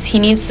because he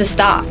needs to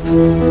stop.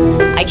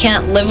 I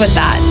can't live with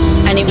that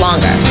any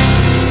longer.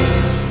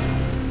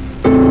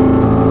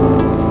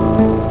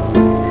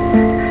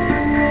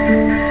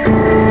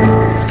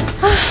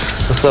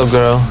 What's up,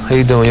 girl? How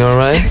you doing? You all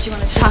right? I heard you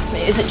wanted to talk to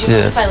me. Is it too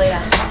late if I lay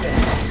down?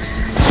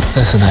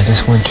 Listen, I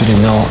just want you to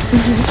know,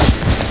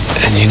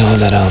 and you know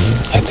that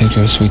I think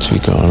you're a sweet, sweet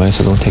girl, alright?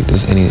 So don't take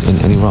this in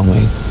any wrong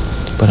way.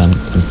 But I'm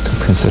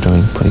considering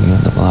putting you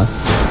on the block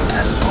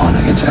as a pawn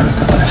against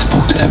Erica. But I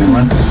spoke to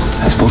everyone.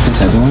 I've spoken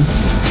to everyone,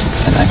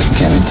 and I can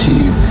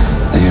guarantee you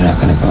that you're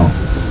not gonna go.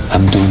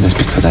 I'm doing this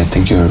because I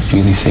think you're a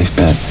really safe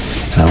bet,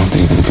 and I don't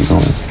think you're gonna be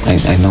going.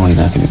 I know you're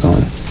not gonna be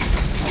going.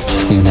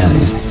 So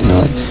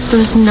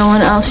There's no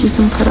one else you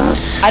can put up.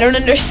 I don't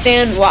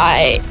understand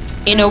why,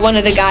 one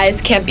of the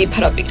guys can't be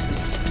put up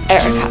against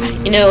Erica.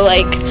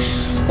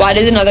 Why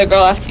does another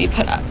girl have to be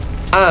put up?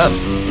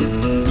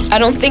 I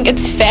don't think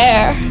it's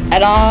fair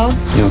at all.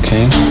 You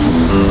okay?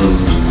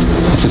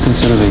 It's a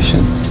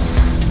consideration.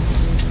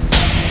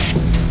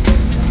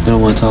 You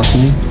don't want to talk to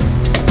me?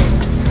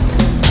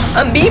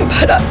 I'm being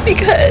put up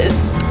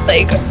because,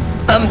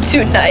 I'm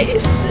too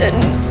nice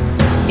and,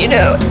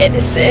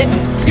 innocent.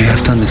 You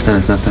have to understand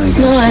it's not that I get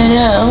No, I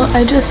know.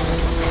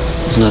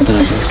 It's not that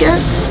I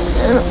scared.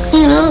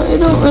 I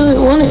don't really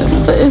want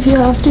it, but if you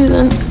have to,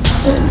 then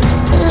I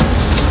understand.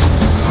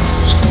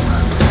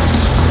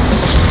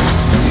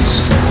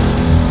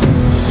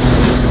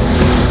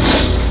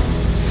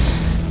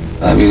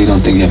 I really don't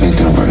think you have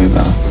anything to worry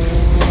about.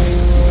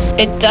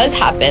 It does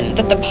happen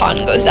that the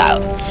pawn goes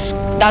out.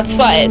 That's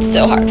why it's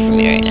so hard for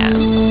me right now.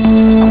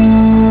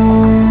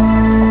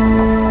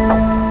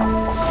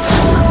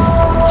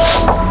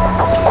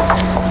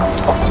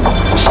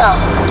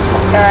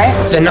 All right.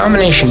 The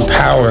nomination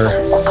power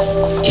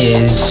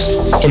is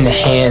in the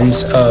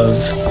hands of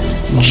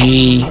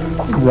G,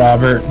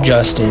 Robert,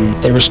 Justin.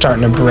 They were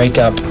starting to break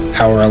up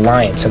our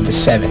alliance of the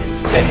 7.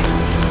 Hey,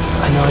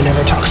 I know I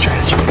never talk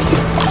strategy with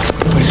you,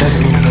 but it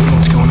doesn't mean I don't know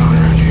what's going on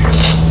around here.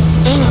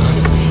 So,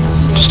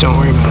 just don't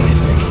worry about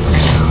anything,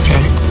 okay?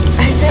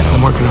 I know.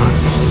 I'm working on it.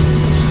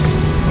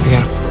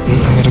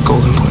 I got a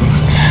golden plan.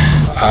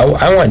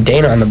 I want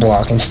Dana on the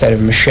block instead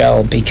of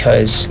Michelle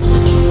because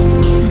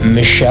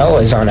Michelle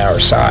is on our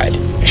side.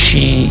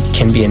 She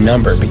can be a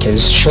number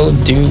because she'll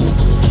do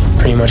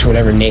pretty much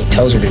whatever Nate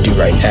tells her to do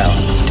right now.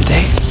 Did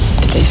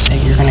they say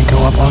you're gonna go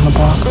up on the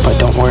block? But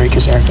don't worry,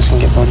 because Erica's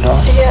gonna get voted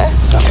off? Yeah.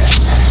 Okay.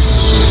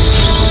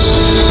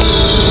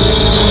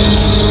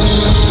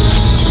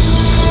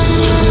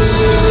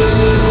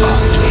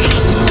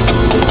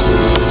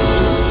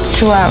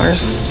 2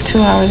 hours.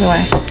 2 hours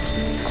away.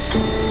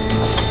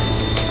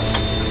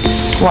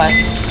 What? I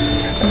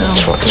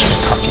just want to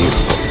talk to you.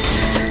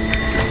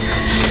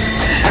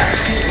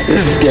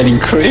 This is getting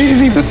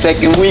crazy, the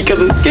second week of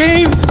this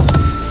game.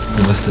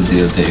 What's the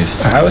deal, Dave?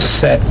 I was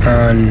set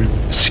on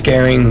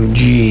scaring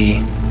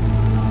G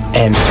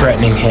and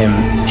threatening him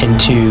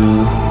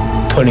into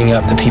putting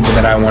up the people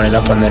that I wanted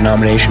up on the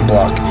nomination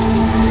block.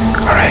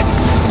 All right,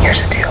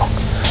 here's the deal.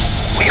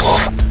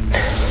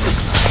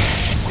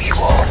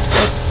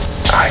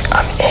 All right,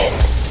 I'm in.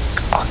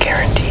 I'll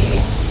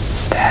guarantee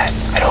that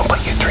I don't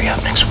put you three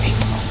up next week.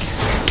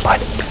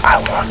 But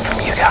I want from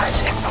you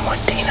guys, I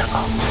want Dana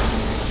up.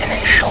 And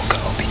then she'll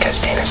go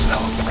because Dana's still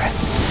a threat.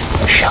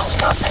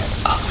 Michelle's nothing.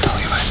 I'll tell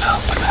you right now,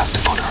 but I have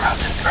to vote her out.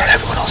 And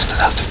everyone else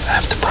does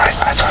have to put her.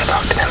 I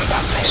talked to them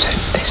about it.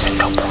 They said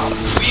no problem.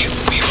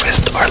 We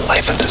risked our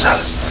life into this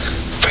house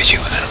for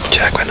you and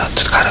Jack right now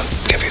to kind of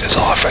give you this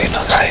offer, you know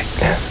what I'm saying?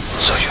 Yeah.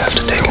 So you have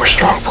to take it. We're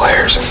strong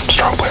players, and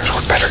strong players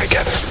work better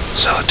together.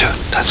 So, dude,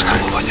 that's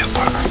cool on your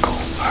part. Cool.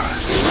 All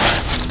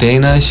right.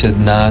 Dana should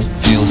not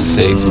feel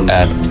safe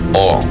at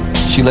all.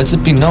 She lets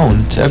it be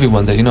known to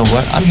everyone that, you know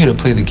what, I'm here to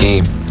play the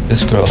game.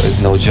 This girl is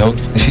no joke,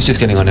 and she's just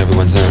getting on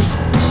everyone's nerves.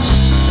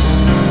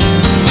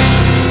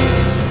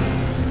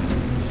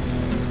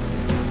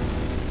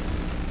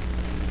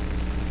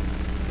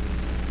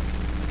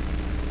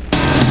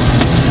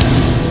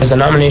 As the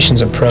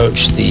nominations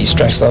approach, the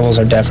stress levels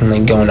are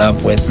definitely going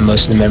up with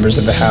most of the members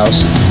of the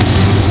House.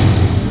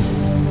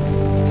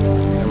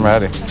 I'm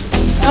ready.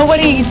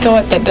 Nobody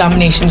thought that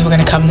nominations were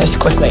going to come this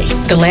quickly.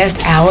 The last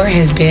hour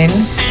has been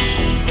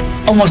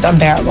almost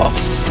unbearable.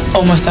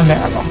 Almost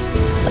unbearable.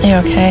 Are you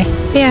okay?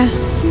 Yeah.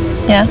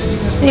 Yeah?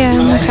 Yeah,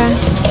 I'm okay.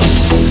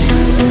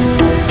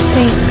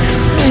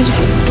 Thanks.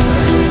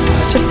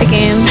 It's just a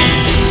game.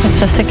 It's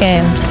just a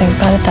game. Just think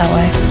about it that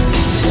way.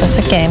 It's just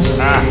a game.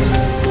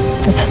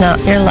 It's not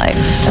your life,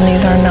 and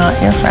these are not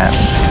your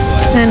friends.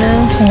 I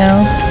know. You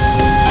know?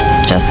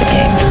 It's just a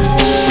game.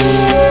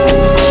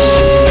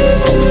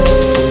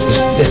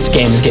 This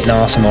game is getting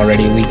awesome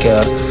already, week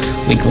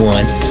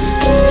one.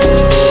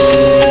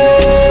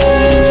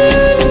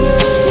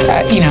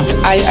 You know,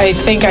 I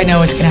think I know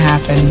what's going to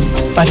happen,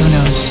 but who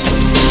knows?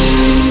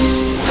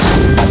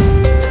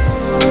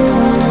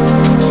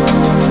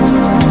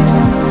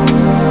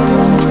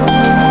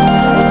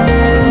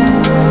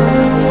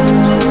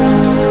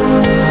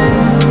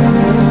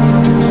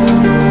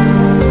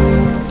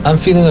 I'm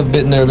feeling a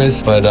bit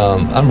nervous, but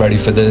I'm ready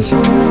for this.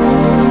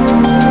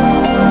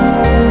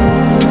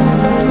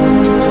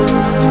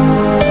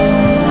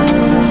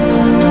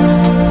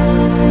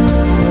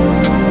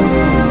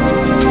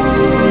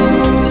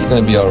 It's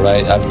gonna be all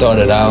right. I've thought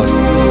it out.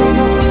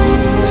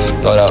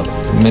 Thought out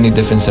many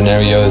different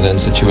scenarios and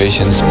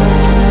situations.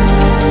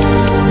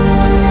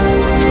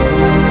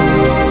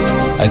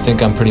 I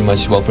think I'm pretty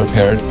much well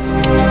prepared.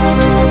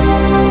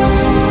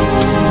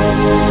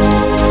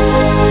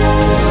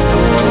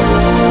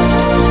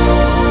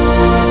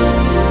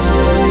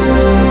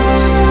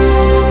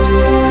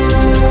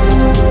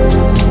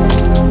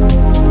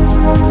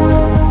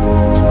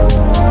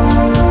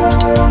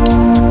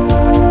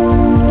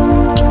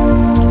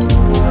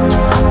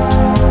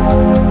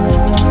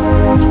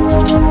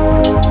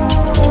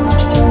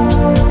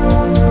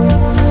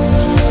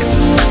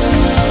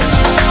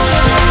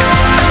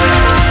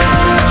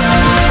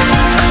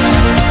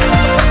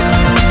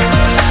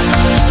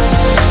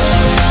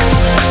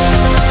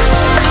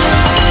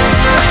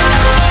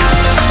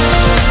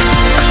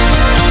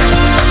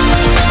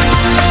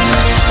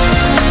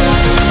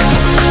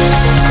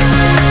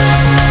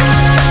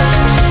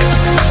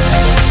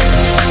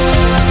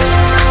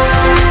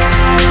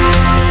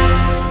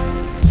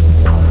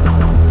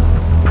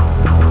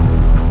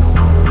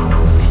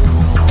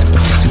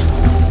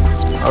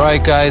 All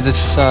right, guys,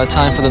 it's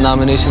time for the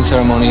nomination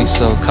ceremony,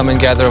 so come and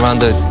gather around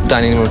the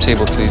dining room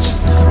table, please.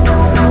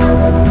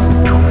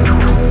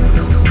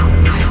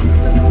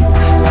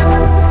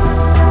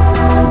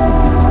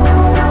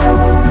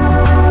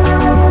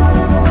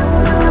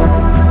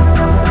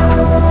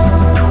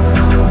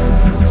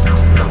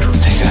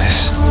 Hey,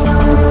 guys.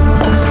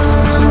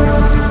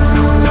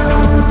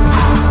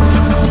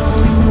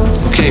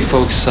 Okay,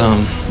 folks,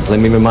 let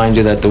me remind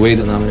you that the way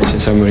the nomination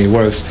ceremony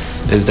works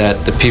is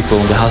that the people,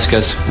 the house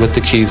guests with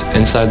the keys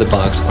inside the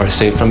box are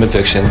safe from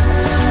eviction.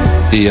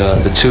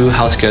 The two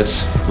house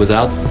guests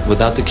without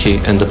the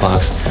key in the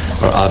box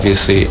are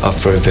obviously up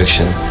for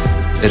eviction.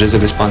 It is a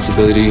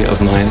responsibility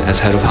of mine as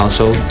head of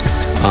household.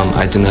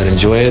 I do not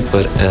enjoy it,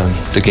 but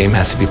the game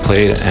has to be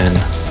played, and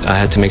I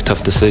had to make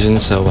tough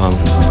decisions. So,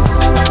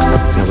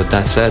 with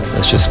that said,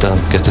 let's just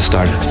get this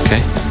started,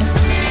 okay?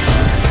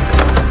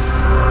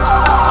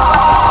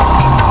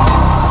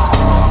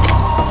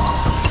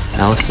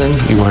 Allison,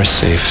 you are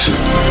safe.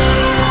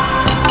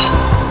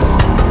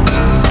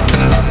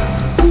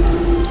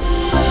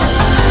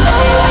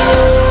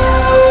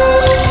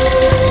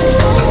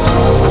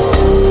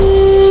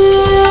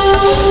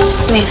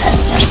 Nathan,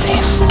 you're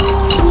safe.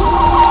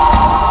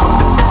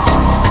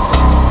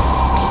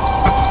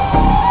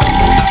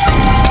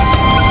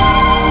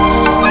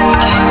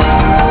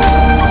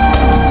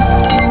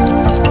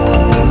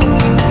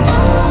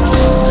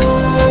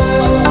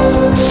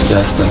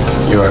 Justin,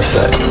 you are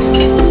set.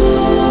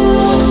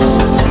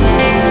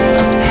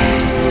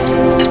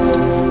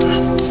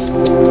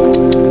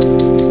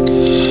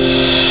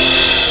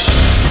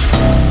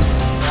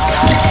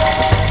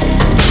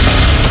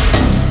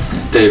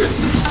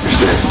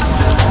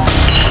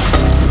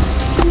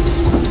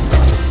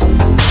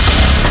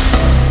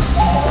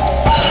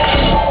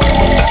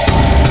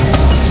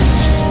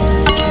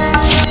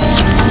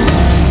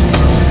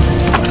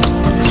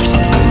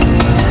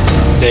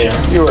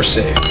 you're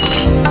safe.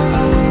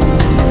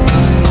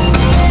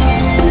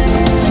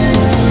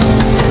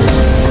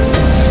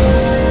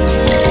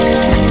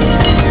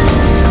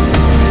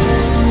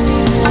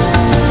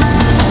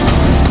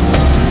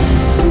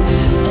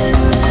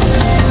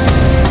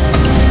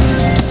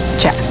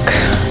 Jack,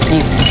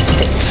 you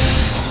safe.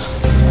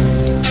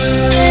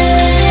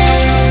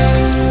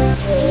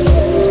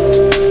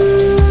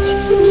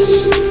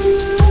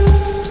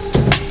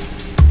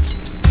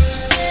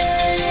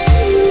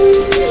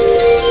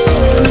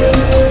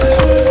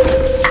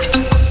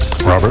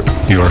 Robert,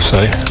 you are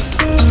safe.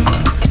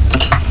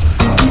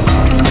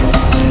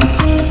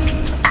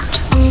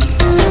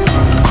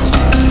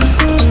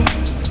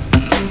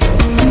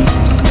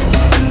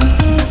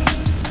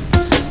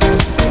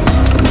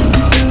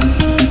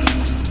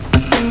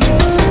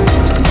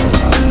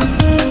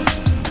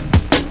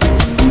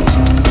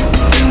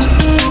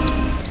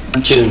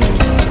 June,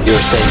 you're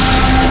safe.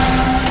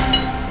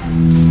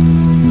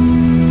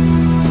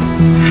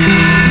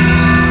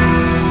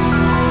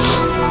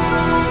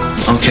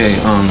 Okay,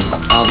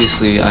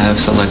 obviously I have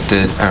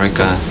selected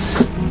Erica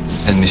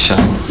and Michelle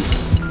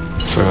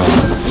for,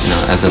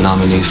 as the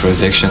nominees for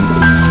eviction.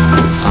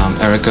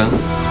 Erica,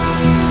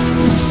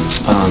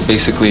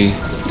 basically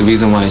the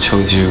reason why I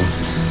chose you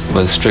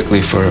was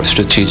strictly for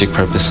strategic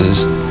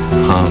purposes.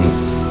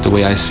 The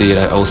way I see it,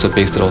 I also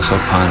based it also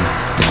upon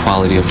the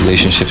quality of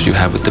relationships you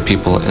have with the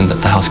people in the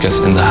house guests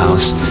in the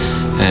house.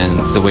 And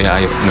the way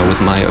I, with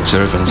my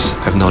observance,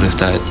 I've noticed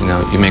that,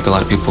 you make a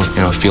lot of people,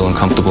 feel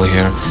uncomfortable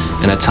here.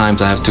 And at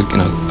times I have to,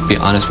 be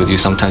honest with you,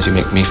 sometimes you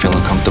make me feel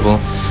uncomfortable.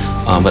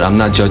 But I'm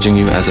not judging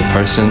you as a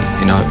person,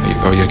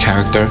 or your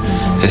character.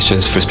 It's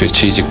just for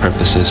strategic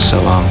purposes. So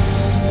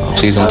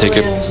please don't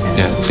take it,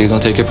 please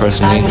don't take it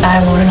personally.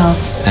 I won't at all.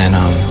 And,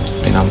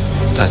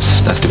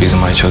 that's the reason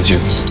why I chose you.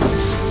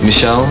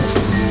 Michelle,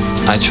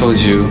 I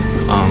chose you.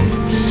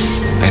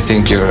 I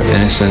think you're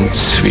innocent,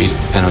 sweet,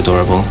 and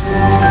adorable.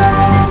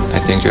 I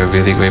think you're a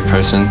really great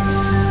person,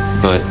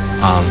 but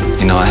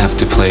I have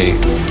to play,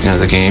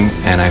 the game,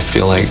 and I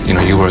feel like,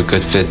 you were a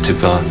good fit to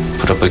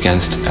put up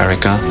against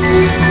Erica.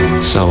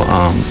 So,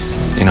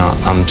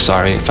 I'm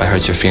sorry if I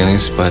hurt your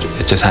feelings, but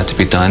it just had to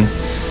be done,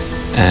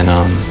 and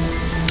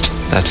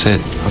that's it.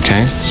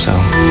 Okay, so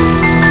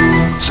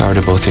sorry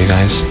to both of you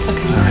guys.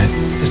 Okay. All right,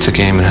 it's a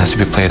game; it has to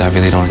be played. I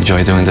really don't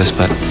enjoy doing this,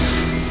 but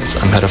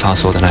I'm head of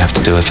household and I have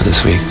to do it for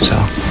this week. So,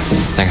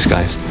 thanks,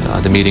 guys.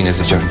 The meeting is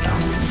adjourned now.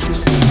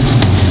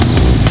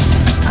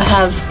 I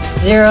have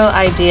zero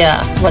idea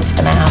what's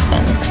going to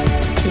happen.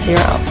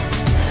 Zero.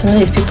 Some of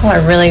these people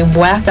are really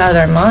whacked out of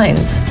their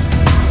minds.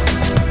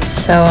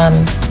 So,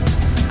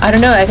 I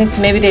don't know. I think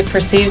maybe they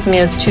perceived me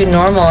as too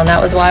normal, and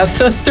that was why I was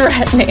so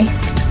threatening.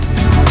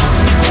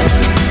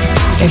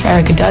 If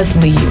Erica does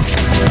leave,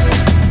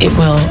 it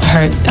will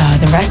hurt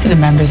the rest of the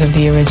members of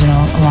the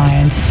original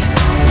alliance.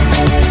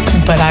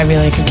 But I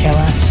really could care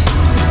less.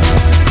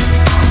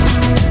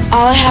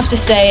 All I have to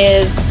say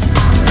is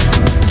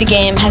the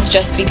game has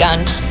just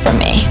begun for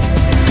me.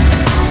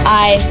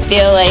 I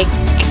feel like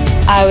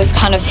I was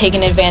kind of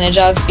taken advantage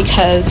of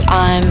because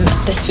I'm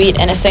the sweet,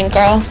 innocent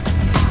girl.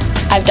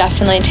 I've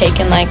definitely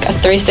taken like a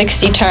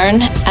 360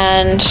 turn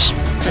and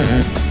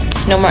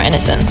no more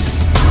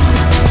innocence.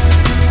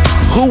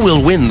 Who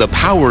will win the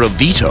power of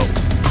veto?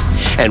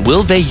 And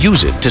will they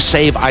use it to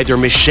save either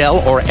Michelle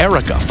or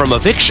Erica from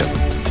eviction?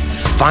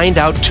 Find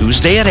out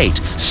Tuesday at 8,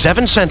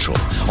 7 Central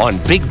on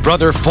Big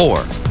Brother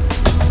 4.